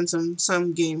and find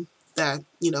some game that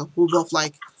we'll both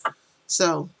like.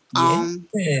 So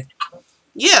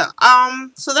yeah.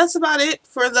 So that's about it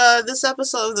for this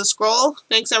episode of The Scroll.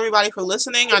 Thanks everybody for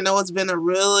listening. I know it's been a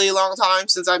really long time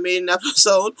since I made an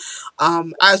episode.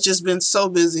 I've just been so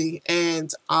busy,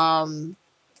 and I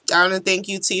want to thank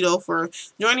you, Tito, for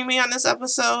joining me on this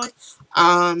episode.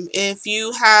 If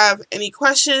you have any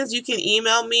questions, you can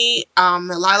email me at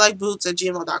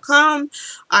lilacboots@gmail.com.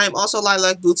 I'm also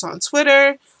lilacboots on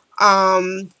Twitter.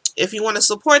 If you want to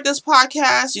support this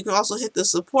podcast, you can also hit the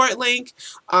support link.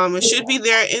 It should be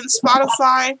there in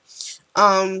Spotify.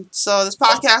 So this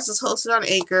podcast is hosted on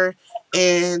Anchor.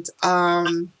 And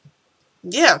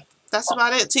yeah, that's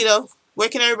about it. Tito, where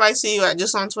can everybody see you at?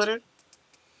 Just on Twitter?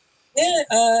 Yeah,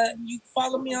 you can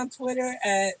follow me on Twitter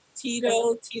at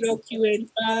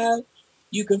TitoQ85.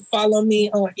 You can follow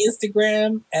me on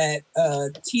Instagram at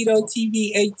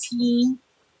TitoTV18.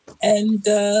 And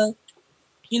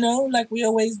like we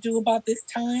always do about this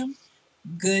time,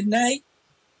 good night.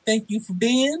 Thank you for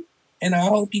being, and I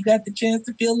hope you got the chance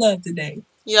to feel love today.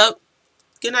 Yep.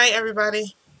 Good night,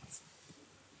 everybody.